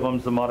 One of them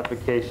is the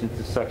modification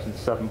to section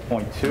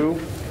 7.2,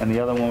 and the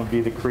other one would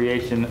be the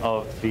creation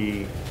of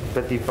the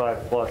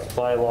 55-plus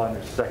bylaw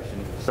under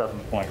section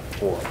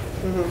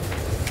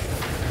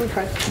 7.4.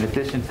 Okay. In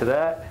addition to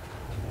that,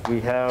 we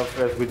have,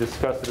 as we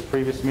discussed at the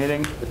previous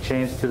meeting, a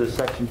change to the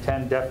section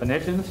 10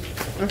 definitions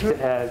to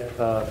add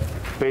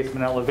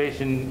basement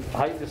elevation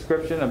height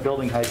description, a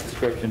building height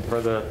description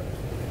for the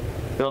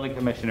building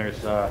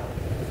commissioner's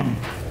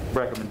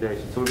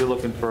recommendation. So we'll be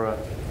looking for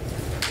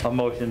a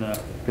motion to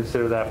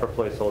consider that for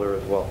placeholder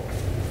as well.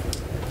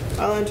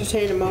 I'll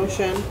entertain a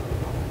motion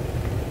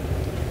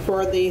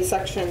for the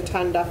section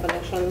 10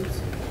 definitions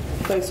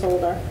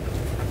placeholder.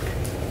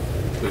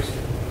 Please.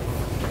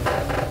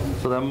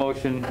 So that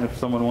motion, if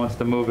someone wants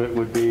to move it,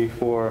 would be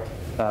for,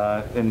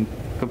 in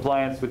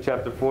compliance with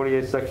Chapter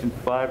 48, Section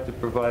 5, to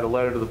provide a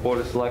letter to the Board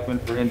of Selectmen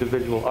for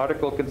individual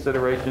article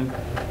consideration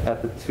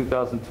at the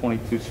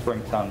 2022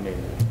 Springtown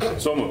meeting.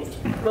 So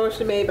moved.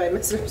 Motion made by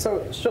Mr.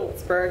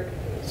 Schultzberg,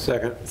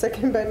 Second.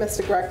 second by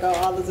Mr. Greco.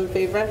 All those in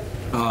favor?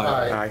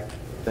 Aye. Aye.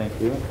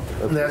 Thank you.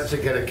 And that's to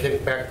get a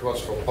kickback to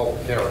us for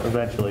public hearing.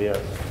 Eventually, yes.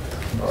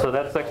 So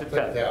that's Section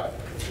 10. Yeah.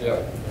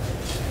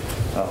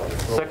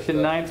 Section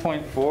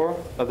 9.4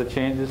 of the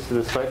changes to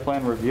the site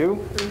plan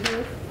review.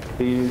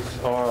 These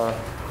are,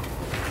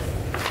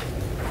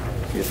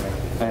 excuse me,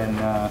 and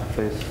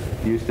they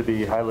used to be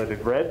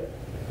highlighted red,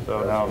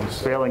 so now I'm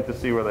failing to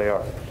see where they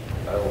are.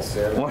 I don't see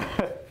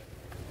it.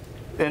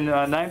 In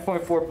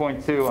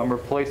 9.4.2, I'm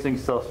replacing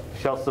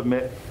shall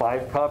submit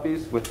 5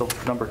 copies with the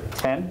number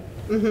 10.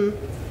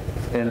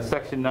 In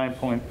section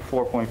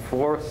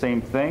 9.4.4,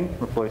 same thing,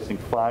 replacing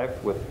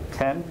 5 with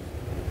 10.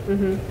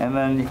 And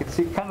then you can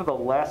see kind of the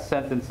last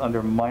sentence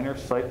under minor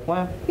site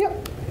plan.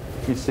 Yep.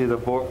 You see the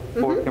board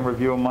can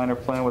review a minor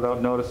plan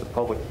without notice of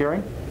public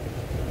hearing.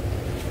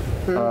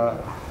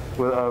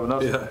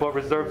 But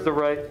reserves the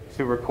right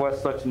to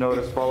request such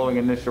notice following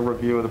initial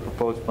review of the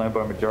proposed plan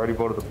by a majority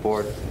vote of the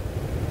board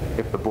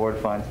if the board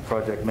finds the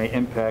project may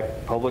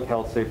impact public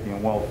health, safety,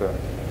 and welfare.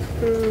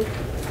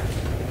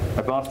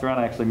 I bounced around,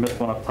 I actually missed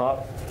one up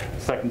top.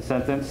 Second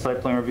sentence,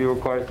 site plan review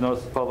requires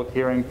notice of public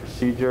hearing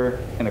procedure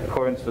in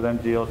accordance with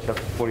MGL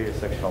Chapter 48,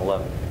 Section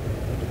 11.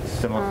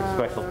 Similar to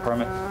special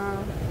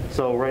permits.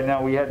 So right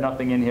now, we had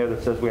nothing in here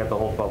that says we have to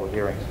hold public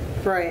hearings.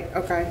 Right,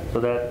 okay. So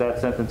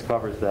that sentence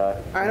covers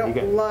that. I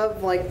don't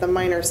love like the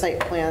minor site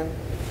plan.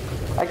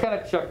 I kind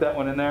of chucked that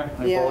one in there,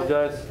 I Yeah.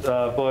 apologize.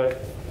 But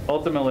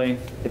ultimately,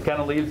 it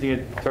kind of leaves the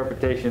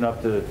interpretation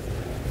up to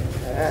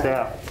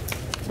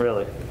staff,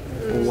 really.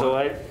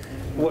 So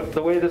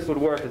the way this would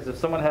work is if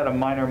someone had a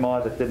minor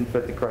mod that didn't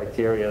fit the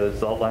criteria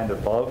that's outlined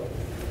above,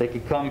 they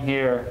could come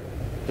here,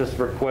 just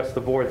request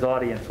the board's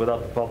audience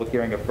without the public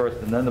hearing at first,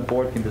 and then the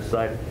board can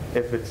decide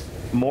if it's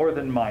more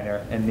than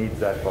minor and needs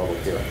that public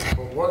hearing.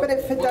 But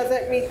if it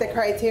doesn't meet the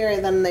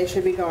criteria, then they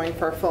should be going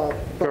for a full.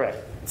 Correct.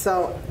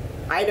 So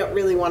I don't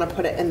really want to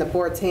put it in the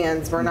board's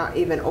hands. We're not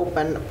even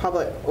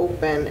public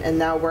open, and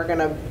now we're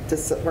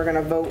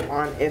gonna vote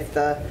on if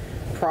the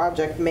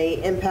project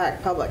may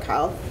impact public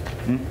health.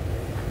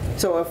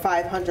 So a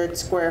 500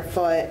 square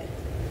foot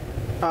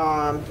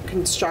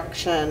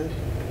construction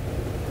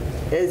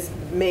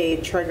may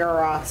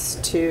trigger us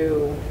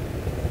to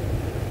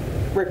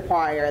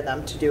require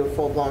them to do a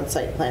full-blown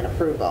site plan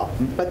approval.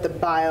 But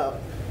the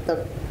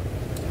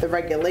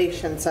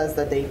regulation says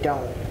that they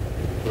don't.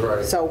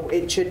 Right. So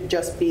it should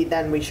just be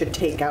then we should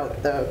take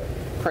out the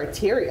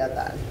criteria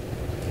then,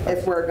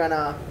 if we're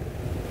gonna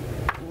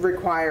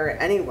require it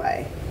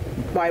anyway.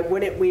 Why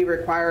wouldn't we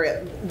require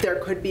it? There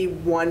could be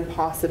one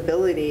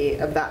possibility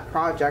of that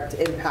project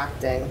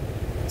impacting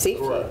safety.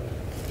 Correct.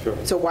 Sure.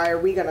 So why are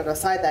we gonna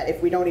decide that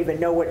if we don't even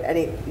know what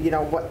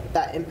what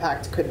that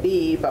impact could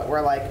be, but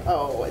we're like,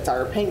 oh, it's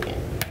our opinion.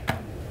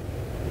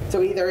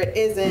 So either it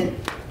isn't,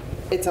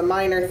 it's a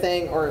minor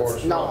thing, or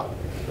it's not.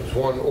 It's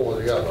one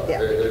or the other.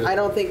 Yeah, I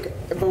don't think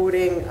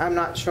I'm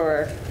not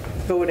sure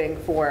voting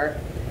for.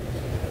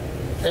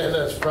 And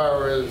as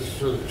far as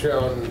the chair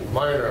on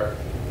minor,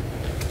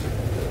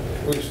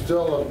 we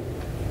still,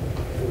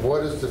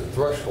 what is the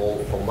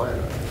threshold for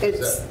minor?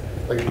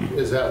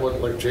 Is that what,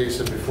 like Jay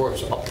said before,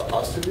 it's up to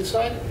us to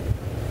decide?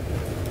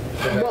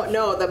 Well,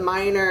 no, the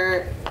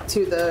minor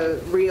to the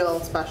real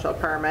special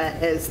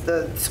permit is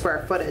the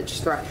square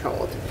footage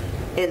threshold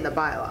in the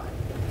bylaw.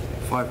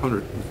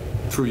 500,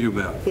 through you,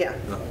 Matt. Yeah.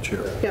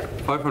 Chair.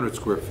 Yep. 500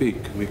 square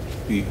feet can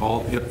be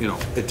all,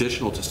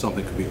 additional to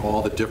something could be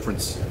all the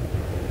difference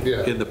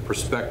Yeah. in the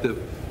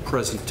perspective,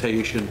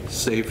 presentation,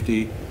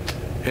 safety,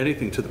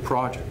 anything to the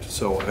project.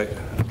 So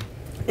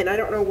And I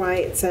don't know why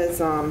it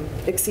says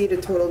exceed a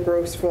total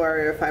gross floor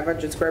area of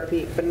 500 square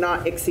feet, but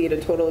not exceed a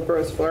total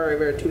gross floor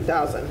area of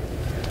 2,000.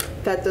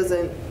 That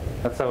doesn't,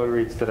 That's how it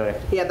reads today.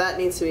 yeah, that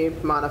needs to be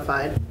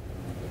modified.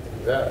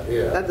 That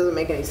doesn't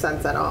make any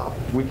sense at all.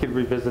 We could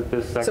revisit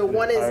this section So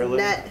one is entirely.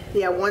 net,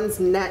 yeah, one's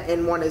net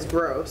and one is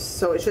gross.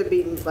 So it should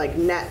be like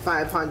net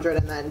 500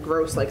 and then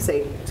gross, like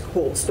say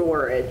cold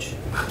storage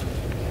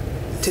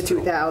to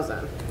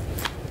 2,000.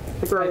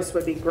 The gross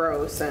would be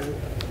gross and,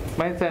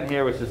 My intent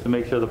here was just to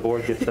make sure the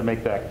board gets to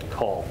make that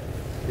call.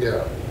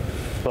 Yeah.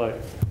 But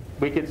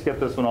we could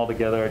skip this one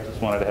altogether. I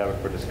just wanted to have it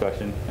for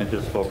discussion and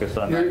just focus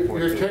on that.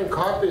 Your 10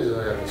 copies,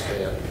 I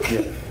understand.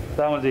 Yeah,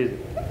 that one's easy.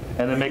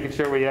 And then making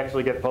sure we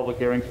actually get public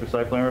hearings for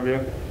site plan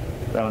review,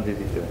 that one's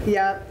easy too.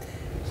 yeah.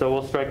 So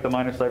we'll strike the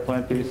minor site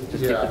plan piece, just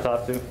keep the Yeah.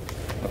 top two?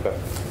 Okay.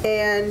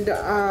 And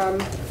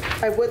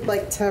I would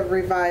like to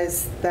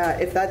revise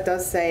that, if that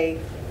does say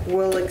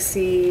will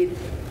exceed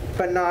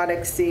but not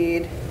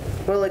exceed,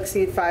 will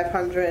exceed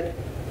 500.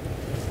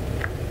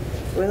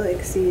 Will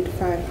exceed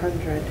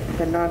 500,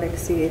 but not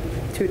exceed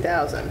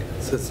 2,000.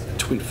 It says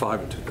between 5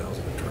 and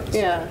 2,000, I'm trying to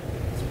say. Yeah,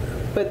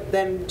 but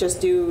then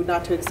just do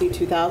not to exceed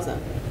 2,000,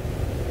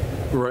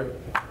 Right.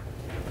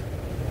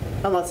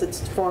 unless it's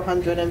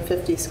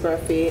 450 square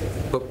feet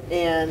But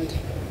and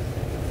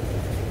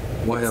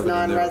why have it's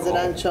it in there at all?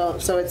 non-residential,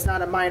 so it's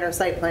not a minor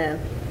site plan,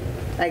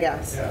 I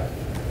guess. Yeah.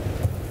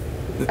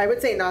 I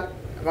would say not,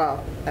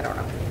 well, I don't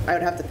know. I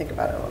would have to think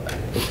about it a little bit.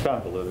 It's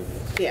convoluted.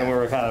 Yeah. And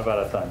we're kind of out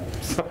of time.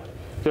 So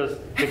just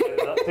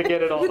to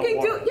get it on You the can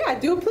do, warrant. yeah,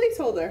 do a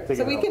placeholder, To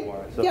so get we it on the can,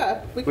 warrant, so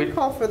yeah, we can we-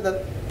 call for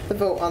the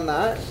vote on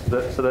that.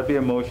 So that'd be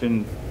a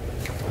motion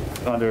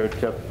under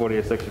chapter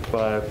 48, section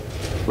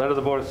 5. Letter of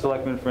the Board of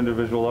Selectmen for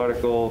individual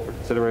article for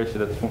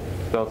consideration at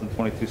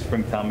 2022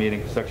 Springtown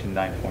meeting, section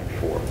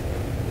 9.4.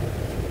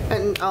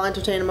 And I'll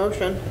entertain a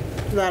motion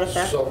to that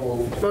effect. So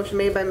moved. Motion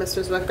made by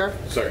Mr. Zwicker,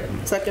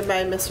 Second. second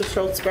by Mr.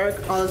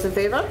 Schultzberg. All those in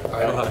favor?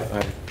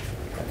 Aye.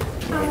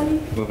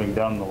 Moving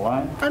down the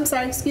line. I'm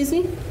sorry, excuse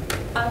me?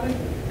 Are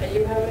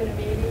you having a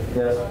meeting?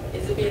 Yes.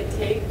 Is it being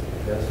taped?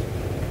 Yes.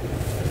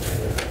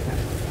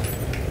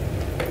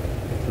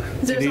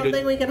 Is there You need a-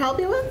 something we can help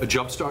you with? A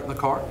jump start in the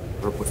car?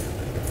 Or what?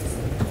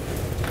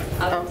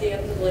 I'm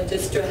damsel in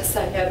distress.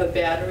 I have a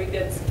battery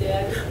that's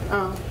dead.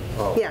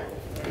 Oh, yeah.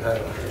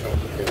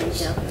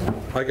 Thank you.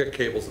 I got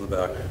cables in the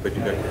back, but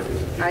you got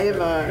cables. I have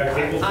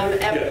a, I'm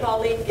at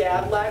Pauline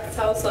Gavlak's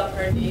house on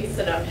her niece,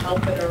 and I'm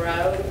helping her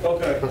out.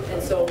 Okay.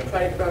 And so I'm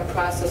trying to go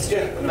across the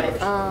street, and my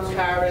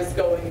car is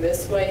going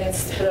this way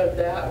instead of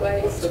that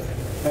way. So,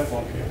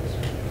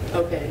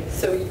 okay,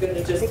 so you're gonna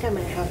I just, think I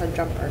might have a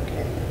jumper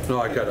kit. No,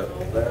 I got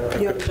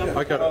You have a jumper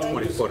I got a kit?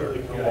 20-footer.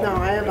 No,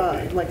 I have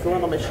a, like, a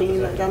little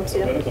machine that jumps you.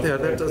 Yeah,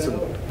 that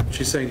doesn't,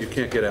 she's saying you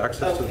can't get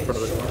access to the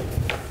front of the car?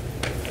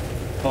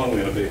 How long are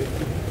we gonna be?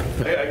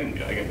 Hey, I can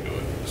do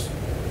it. Just-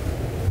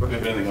 If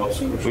anything else.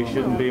 We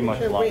shouldn't be much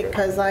Should wait, longer.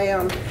 because I,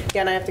 yeah,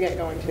 and I have to get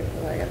going too,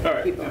 because I All got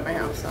right. people at my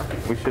house, so.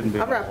 We shouldn't be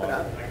I'll much wrap it longer.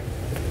 up.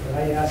 Can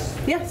I ask,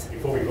 Yes.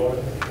 before we go,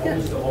 what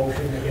was the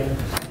motion again?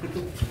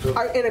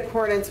 In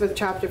accordance with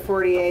Chapter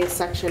 48,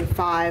 Section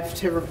 5,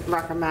 to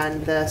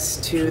recommend this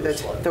to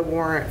the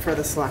warrant for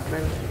the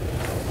selectmen,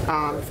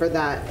 for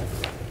that.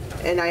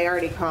 And I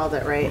already called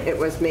it, right? It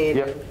was made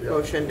and Yep.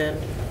 motioned and,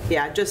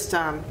 yeah, just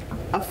a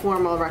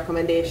formal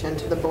recommendation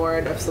to the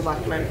Board of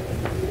Selectmen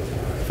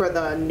for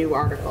the new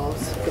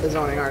articles, for the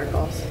zoning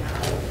articles.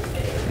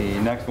 The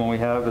next one we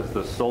have is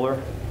the solar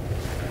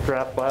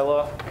draft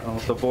bylaw. I don't know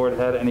if the board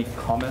had any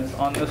comments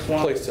on this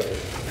one. Place setter.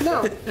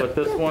 No, But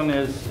this one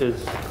is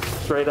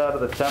straight out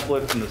of the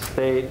template from the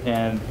state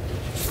and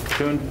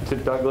tuned to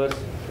Douglas.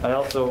 I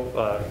also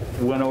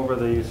went over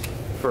these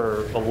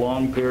for a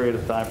long period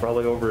of time,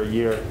 probably over a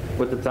year,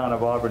 with the town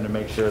of Auburn to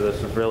make sure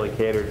this was really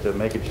catered to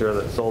making sure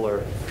that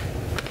solar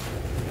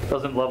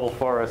doesn't level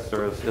forests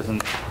or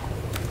isn't.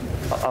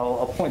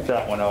 I'll point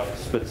that one out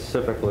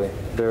specifically.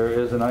 There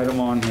is an item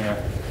on here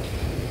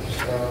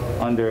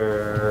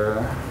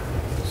under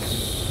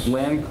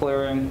land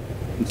clearing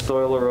and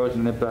soil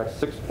erosion impact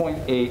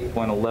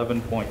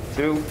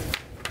 6.8.11.2.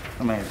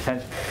 My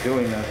intention of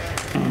doing this,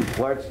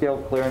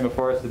 large-scale clearing of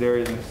forested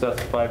areas in excess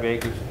of 5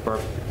 acres for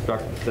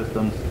construction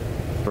systems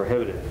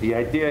prohibited. The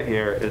idea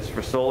here is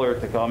for solar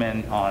to come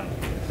in on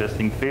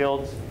existing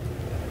fields,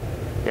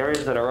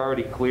 areas that are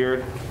already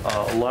cleared.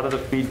 A lot of the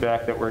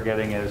feedback that we're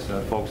getting is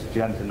folks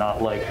tend to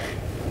not like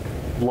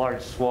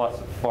large swaths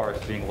of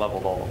forest being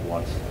leveled all at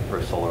once for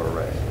solar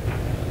arrays.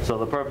 So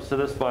the purpose of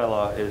this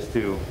bylaw is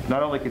to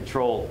not only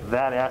control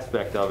that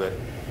aspect of it,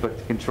 but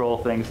to control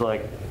things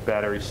like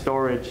battery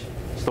storage,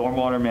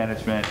 stormwater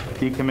management,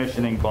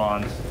 decommissioning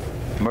bonds,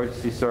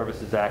 emergency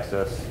services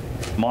access,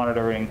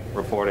 monitoring,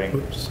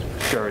 reporting,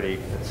 surety,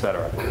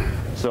 etc.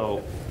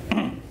 So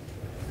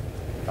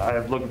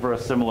I'm looking for a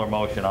similar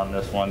motion on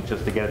this one,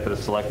 just to get it to the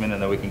selectmen,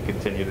 and then we can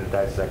continue to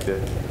dissect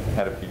it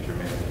at a future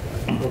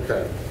meeting.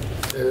 Okay.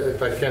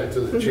 If I can, to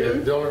the chair,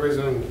 the only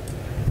reason,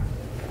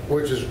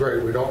 which is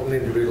great, we don't need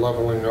to be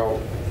leveling out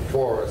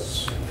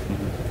forests,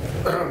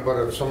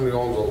 but if somebody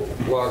owns a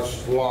large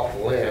swath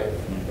of land,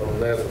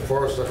 and there's a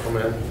forester come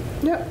in,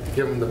 yep,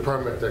 give them the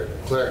permit to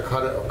clear,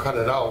 cut it, or cut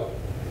it out,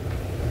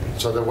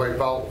 so they wipe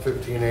out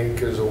 15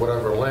 acres or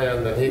whatever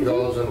land, then he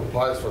goes and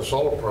applies for a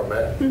solar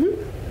permit,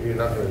 you're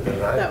not going to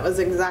deny that it. was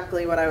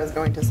exactly what I was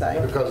going to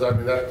say. Because, I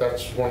mean,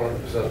 that's one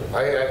of,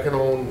 I can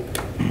own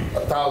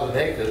 1,000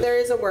 acres. There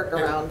is a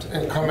workaround.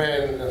 And come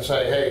in and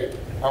say, hey,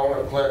 I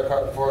want to clear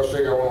cut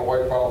forestry, I want to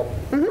wipe out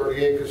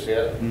 30 acres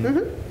here.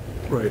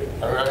 Right.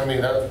 I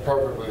mean, that's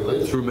perfectly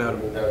legal. True, madam.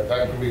 I mean,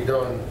 that can be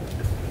done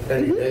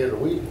any day of the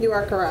week. You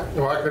are correct.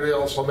 Or I could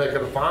also make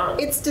it a farm.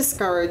 It's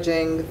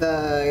discouraging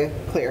the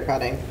clear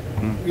cutting.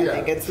 I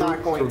think it's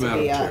not going to be,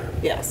 Madam Chair.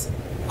 yes.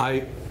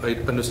 I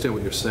understand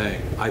what you're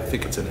saying. I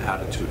think it's an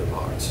attitude of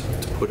ours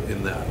to put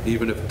in that,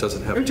 even if it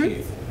doesn't have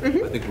teeth. I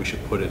think we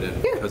should put it in,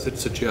 because it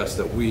suggests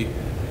that we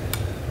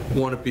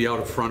want to be out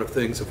in front of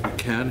things if we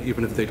can,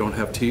 even if they don't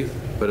have teeth,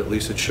 but at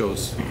least it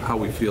shows how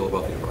we feel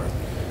about the environment.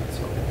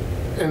 So,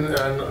 And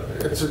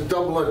it's a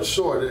double-edged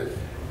sword,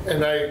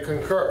 and I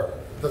concur.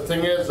 The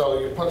thing is, though,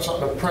 you put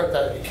something in print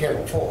that you can't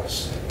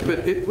enforce.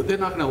 But they're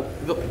not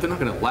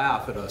gonna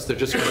laugh at us. They're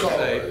just gonna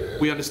say,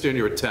 we understand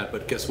your intent,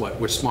 but guess what?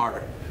 We're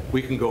smarter.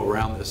 We can go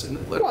around this and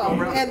let it go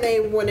Well, around. and they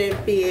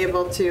wouldn't be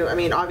able to, I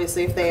mean,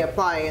 obviously if they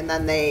apply and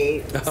then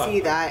they see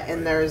that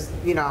and there's,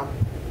 you know,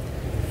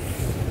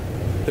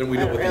 Then we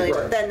I know don't what really,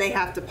 the then they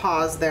have to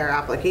pause their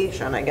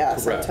application, I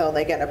guess, Correct. until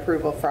they get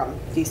approval from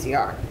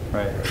DCR.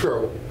 Right.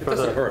 True. It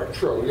doesn't hurt.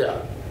 True,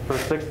 yeah. For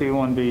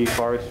 61B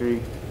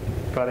forestry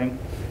cutting,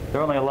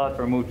 they're only allowed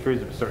to remove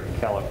trees of a certain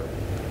caliber.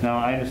 Now,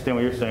 I understand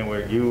what you're saying,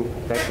 where you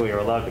technically are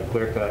allowed to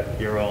clear cut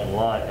your own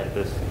lot at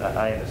this,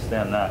 I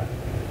understand that.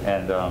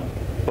 And,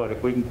 but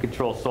if we can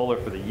control solar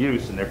for the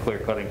use and they're clear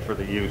cutting for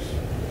the use,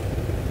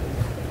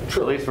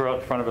 at least we're out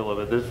in front of it a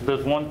little bit.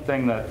 There's one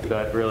thing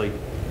that really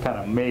kind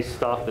of may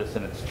stop this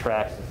in its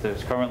tracks. Is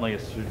there's currently a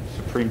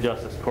Supreme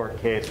Justice Court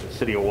case for the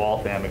city of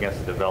Waltham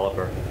against the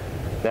developer.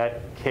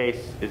 That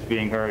case is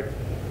being heard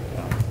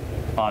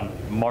on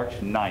March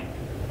 9th.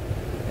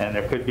 And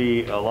there could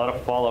be a lot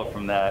of fallout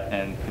from that,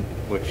 and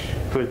which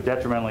could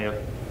detrimentally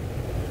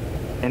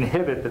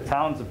inhibit the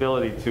town's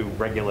ability to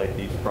regulate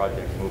these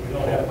projects moving We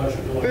don't have forward. much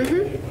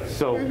ability anyway.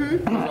 So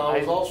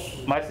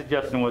my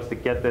suggestion was to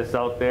get this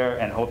out there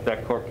and hope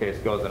that court case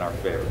goes in our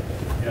favor.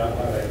 Yeah, all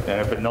right.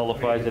 And if it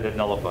nullifies it, it By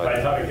nullifies the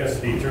it. time it gets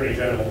to the Attorney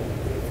General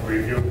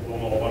review, we'll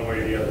know one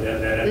way or the other,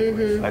 then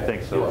anyways. I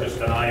think We'll so. just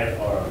deny it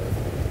or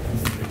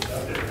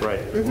accept it.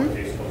 Right. The court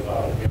case goes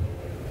out the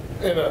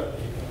other way.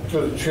 And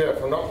to the chair,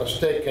 if I'm not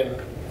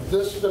mistaken,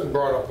 this has been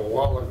brought up a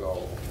while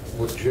ago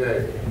with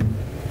Jay.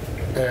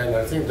 And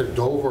I think the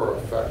Dover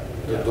effect,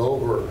 the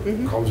Dover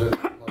comes in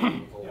play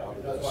with a lot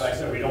of That's why I this,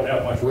 said we don't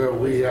have much. where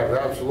we have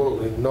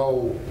absolutely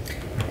no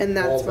And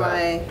that's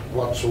why,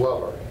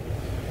 whatsoever.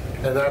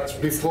 And that's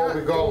before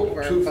we go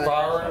Dover, too but-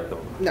 far.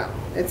 no,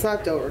 it's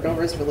not Dover.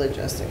 Dover's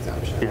religious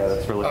exemption. Yeah,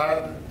 that's really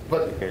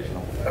But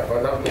occasional. if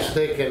I'm not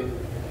mistaken,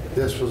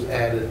 this was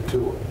added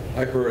to it.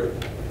 I heard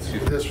it.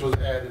 Excuse me. This was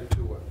added to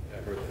it.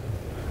 I heard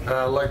that. And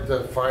I'd like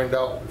to find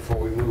out before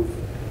we move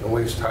and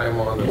waste time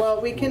on this.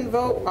 Well, we can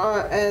vote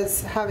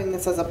as having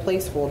this as a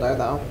placeholder,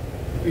 though.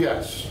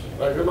 Yes,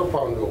 I got no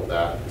problem doing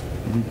that.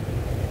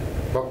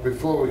 But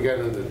before we get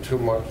into too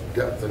much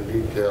depth and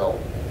detail,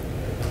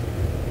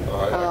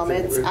 I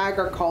think It's we-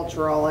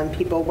 agricultural, and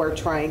people were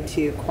trying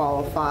to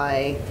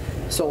qualify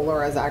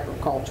solar as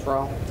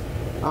agricultural.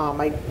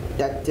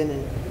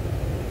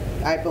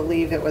 I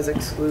believe it was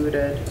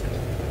excluded.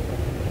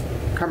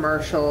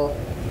 Commercial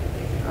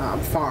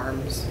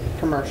farms,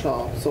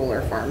 commercial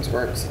solar farms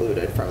were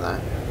excluded from that.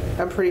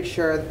 I'm pretty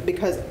sure,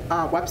 because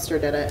Webster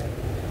did it.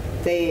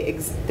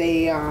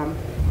 They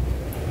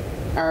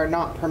are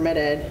not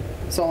permitted,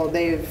 so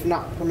they've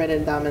not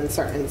permitted them in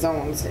certain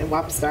zones in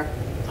Webster.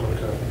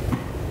 Okay.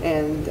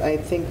 And I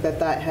think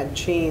that had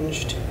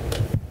changed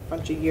a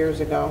bunch of years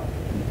ago.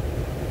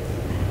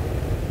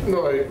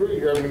 No, I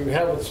agree. I mean,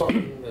 having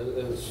something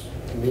is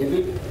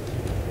needed,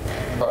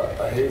 but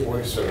I hate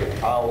wasting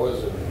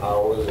hours and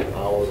hours and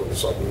hours on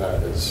something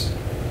that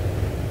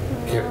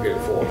can't be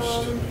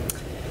enforced.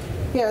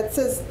 Yeah, it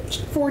says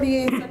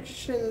 48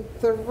 section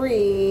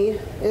 3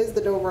 is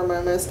the Dover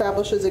Amendment,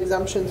 establishes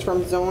exemptions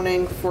from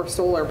zoning for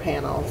solar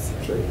panels.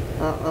 See? I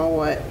don't know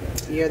what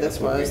year this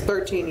was,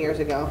 13 years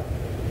ago.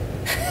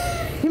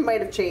 It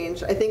might have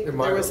changed. I think It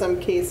might there were have. some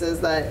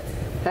cases that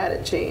had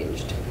it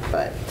changed.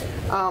 But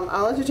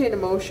I'll entertain a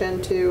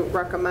motion to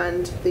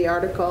recommend the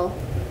article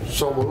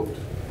So moved.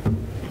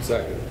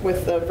 Second.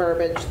 with the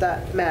verbiage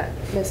that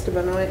Mr.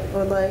 Benoit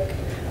would like.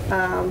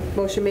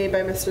 Motion made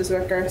by Mr.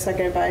 Zwicker,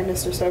 seconded by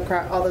Mr.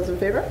 Sokrat. All those in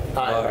favor?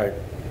 Aye.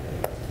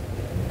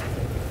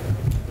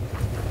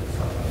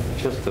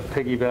 Just to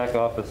piggyback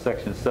off of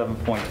section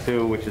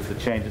 7.2, which is the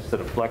changes to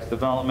the flex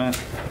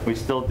development, we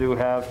still do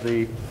have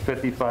the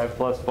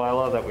 55-plus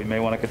bylaw that we may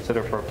want to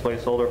consider for a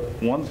placeholder.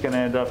 One's going to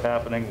end up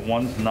happening,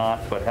 one's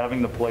not, but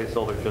having the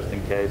placeholder just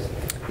in case,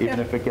 even Yeah.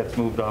 if it gets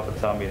moved off the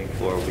town meeting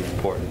floor, will be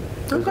important.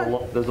 Okay.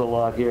 There's a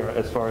lot here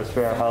as far as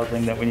fair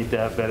housing that we need to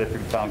have vetted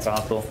through town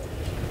council,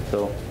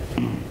 so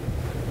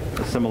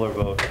a similar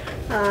vote.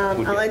 would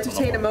I'll get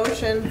entertain a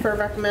motion for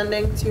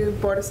recommending to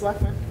Board of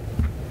Selectmen.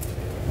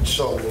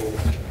 So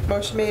moved.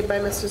 Motion made by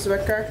Mr.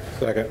 Zwicker,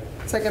 Second.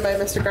 seconded by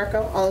Mr.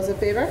 Greco. All those in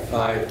favor?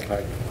 Aye.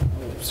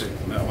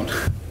 That one.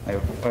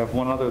 I have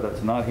one other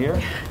that's not here,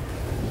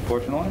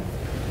 unfortunately.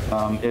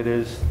 It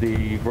is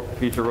the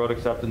future road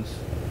acceptance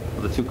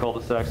of the two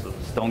cul-de-sacs of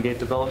the Stonegate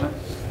development.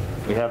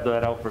 We have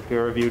that out for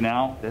peer review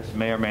now. This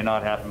may or may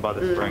not happen by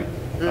the spring,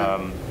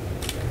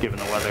 given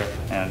the weather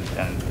and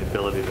the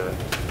ability to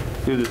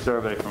do the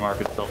survey from our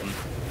consultant.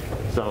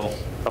 So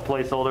a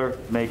placeholder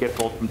may get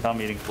pulled from town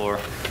meeting floor,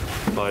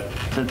 but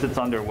since it's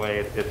underway,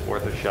 it's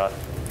worth a shot.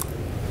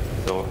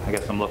 So I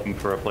guess I'm looking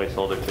for a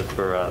placeholder just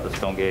for the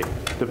Stonegate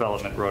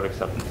development road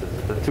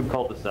acceptances, the two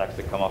cul-de-sacs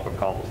that come off of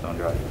Cobblestone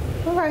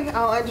Drive. Okay,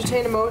 I'll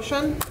entertain a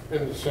motion.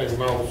 In the same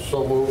amount,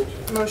 so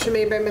moved. Motion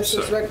made by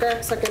Mr.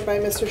 Zwicker, seconded by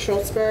Mr.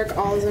 Schultzberg.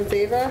 All those in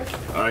favor?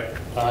 Aye.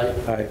 Aye.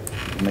 Aye.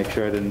 Make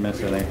sure I didn't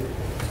miss any.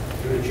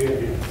 Through the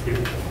chair,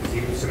 has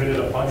he submitted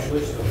a punch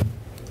list?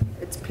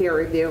 It's peer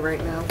review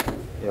right now.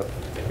 Yep.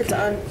 It's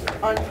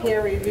on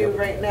peer review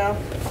right now.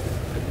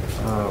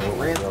 What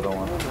was the other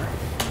one?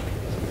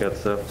 So we got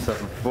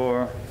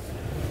 7.4.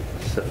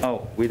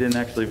 Oh, we didn't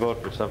actually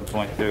vote for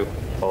 7.2.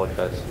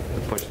 Apologize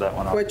to push that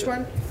one off. Which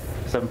one?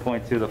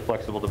 7.2, the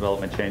flexible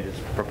development changes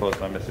proposed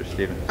by Mr.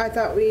 Stevens. I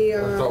thought we, I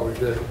thought we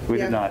did. We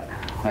yeah. did not.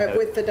 I had-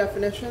 with the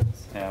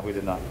definitions? Yeah, we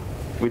did not.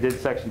 We did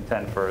section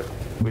 10 first.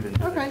 We didn't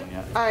do this Okay, one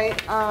yet. all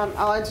right,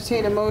 I'll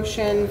entertain a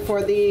motion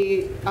for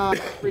the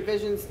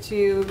revisions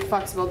to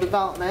flexible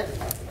development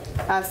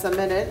as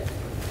submitted.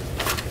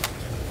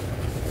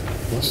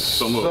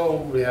 So moved.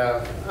 So,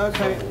 yeah.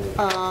 Okay,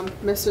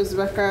 Mr.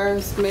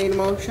 Zwicker's made a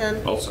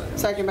motion. I'll second.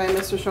 Second by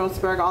Mr.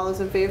 Schultzberg, all those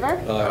in favor?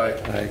 Aye. All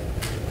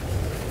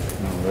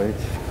right.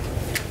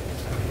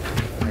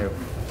 I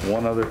have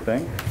one other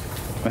thing.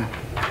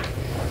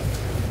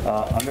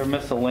 Under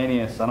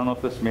miscellaneous, I don't know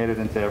if this made it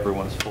into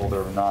everyone's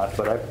folder or not,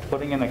 but I'm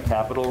putting in a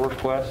capital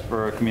request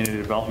for a community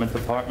development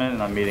department,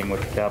 and I'm meeting with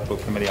the capital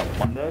committee on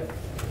Monday.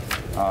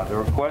 The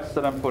request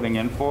that I'm putting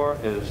in for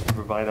is to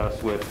provide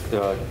us with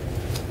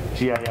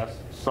GIS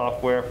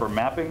software for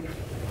mapping.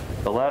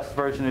 The last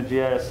version of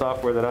GIS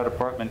software that our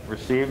department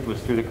received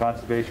was through the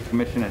Conservation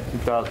Commission in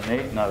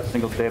 2008. Not a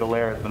single data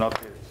layer has been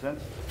updated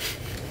since,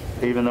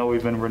 even though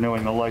we've been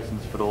renewing the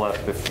license for the last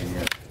 15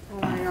 years. Oh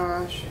my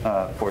gosh.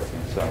 14,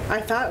 so. I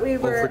thought we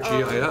Oh, were.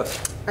 for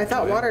GIS. I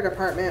thought water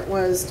department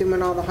was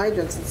doing all the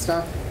hydrants and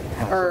stuff,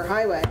 or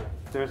highway.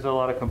 There's a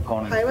lot of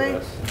components to Highway?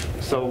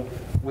 this. So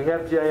we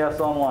have GIS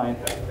online.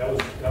 That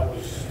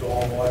was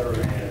stormwater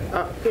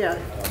and, Yeah,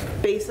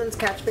 basins,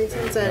 catch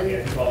basins, and,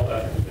 and all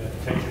the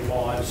detention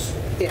bonds.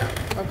 yeah,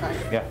 okay.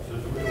 Yeah, So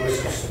it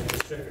was a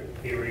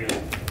specific period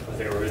because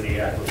they were in the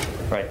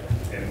aquifer. right.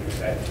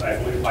 And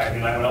I believe, I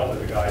mean, I went out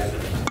with the guys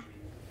and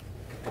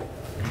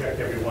checked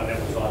everyone that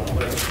was on the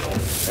list,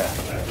 so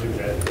Yeah. I believe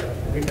that,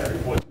 I think that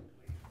report.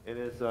 It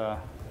is the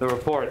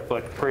report,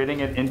 but creating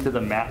it into the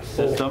map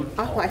system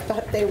Oh, I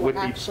thought they were with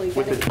actually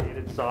the getting.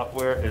 dated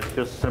software is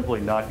just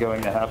simply not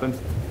going to happen.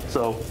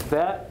 So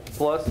that,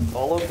 plus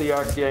all of the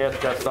ArcGIS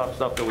desktop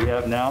stuff that we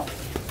have now,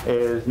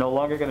 is no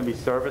longer going to be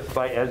serviced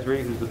by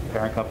Esri, who's the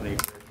parent company,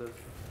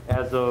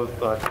 as of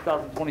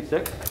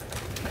 2026.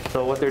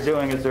 So what they're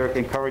doing is they're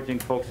encouraging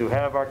folks who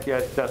have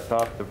ArcGIS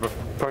desktop to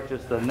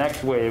purchase the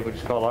next wave, which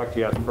is called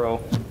ArcGIS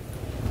Pro,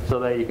 so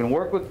that you can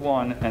work with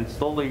one and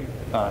slowly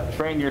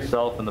train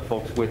yourself and the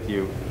folks with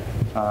you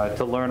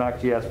to learn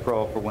ArcGIS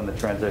Pro for when the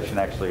transition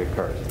actually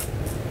occurs.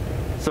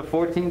 It's a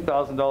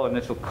 $14,000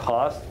 initial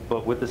cost,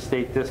 but with the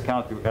state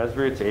discount through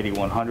Esri, it's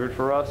 $8,100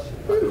 for us.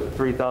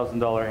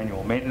 $3,000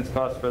 annual maintenance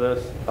cost for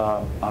this.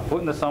 I'm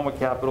putting this on with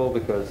capital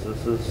because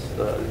this is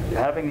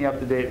having the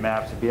up-to-date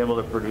maps and be able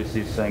to produce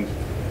these things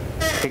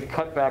can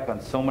cut back on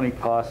so many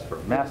costs for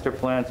master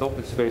plans,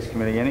 open space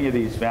committee, any of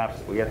these maps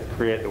that we have to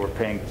create that we're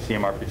paying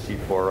CMRPC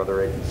for or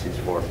other agencies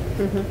for.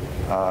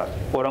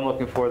 What I'm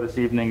looking for this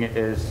evening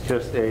is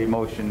just a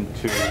motion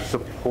to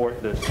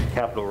support this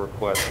capital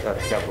request at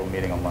the capital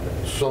meeting on Monday.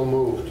 So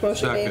moved.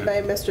 Motion made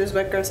by Mr.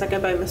 Zwicker,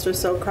 second by Mr.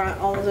 Sokrat.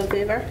 All those in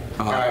favor?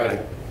 Aye.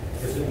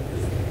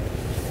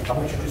 How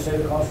much did you say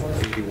the cost was?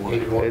 81.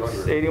 It's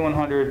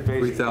 $8,100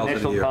 basic 3,000 a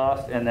initial year.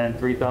 cost, and then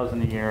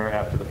 $3,000 a year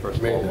after the first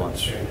 12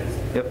 months.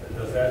 Yep.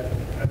 Does that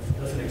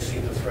doesn't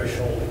exceed the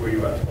threshold where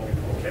you have to go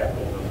for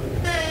capital,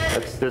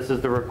 does it? This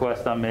is the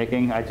request I'm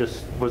making. I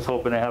just was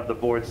hoping to have the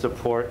board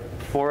support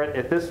for it.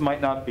 If this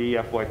might not be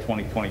FY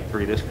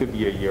 2023, this could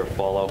be a year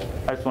follow.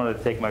 I just wanted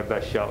to take my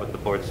best shot with the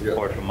board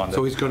support for Monday.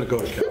 So he's going to go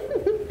to capital.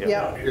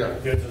 Yeah. Yeah.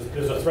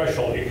 There's a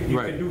threshold. You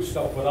Right. can do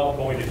stuff without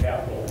going to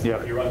capital. Yeah.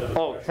 If you're under the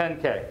Oh,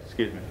 threshold. 10K,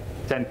 excuse me,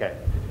 10K.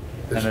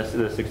 And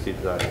this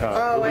exceeds that. Oh,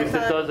 I At least it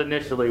thought- does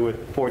initially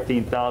with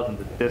 14,000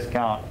 to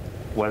discount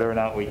whether or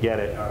not we get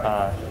it.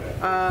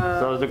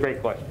 So it was a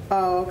great question.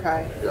 Oh,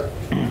 okay.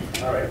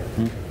 Yeah. All right.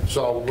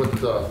 So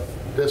with the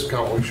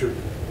discount, we should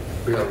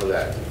be under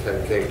that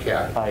 10K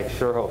cap. I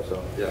sure hope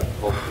so. Yeah.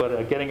 hope-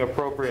 But getting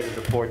appropriated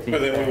to 14.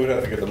 But then we would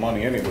have to get the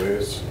money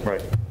anyways.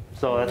 Right.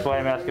 So that's why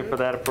I'm asking for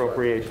that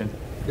appropriation.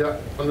 Yeah,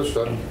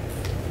 understood.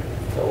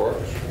 That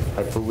works.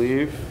 I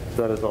believe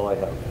that is all I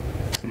have.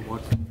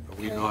 What,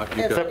 are we not,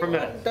 you If Except for got,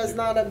 minutes. anyone does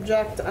not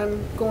object,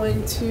 I'm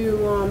going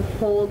to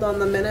hold on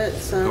the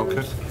minutes and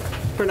Okay.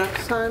 for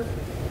next time.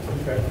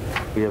 Okay.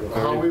 We have How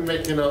are we already,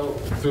 making out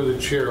through the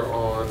chair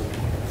on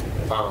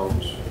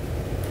pounds?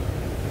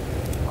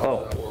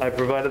 oh, I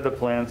provided the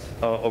plans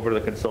over to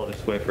the consultant,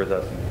 just waiting for his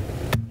estimate.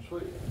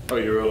 Sweet. Oh,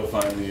 you were able to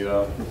find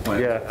the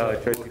plan? Yeah,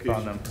 Tracy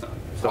found them.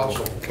 So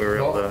Awesome. we were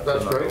able No, to. that's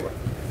send that great. over.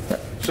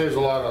 Saves a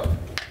lot of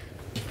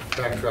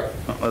backtrack.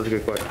 Oh, that was a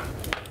good question.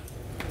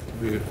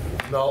 you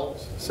No,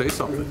 say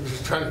something.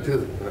 just trying to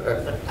do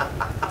that.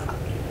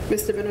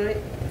 Mr. Benoit?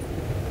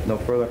 No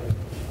further?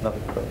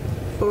 Nothing further.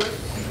 Board?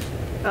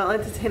 I'll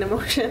entertain a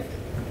motion.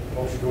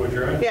 Motion to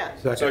adjourn? Yeah.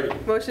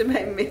 Second. Motion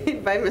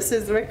made by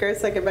Mrs. Zwicker,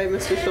 second by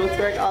Mr.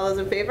 Schultzberg. All those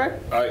in favor?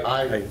 Aye.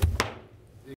 I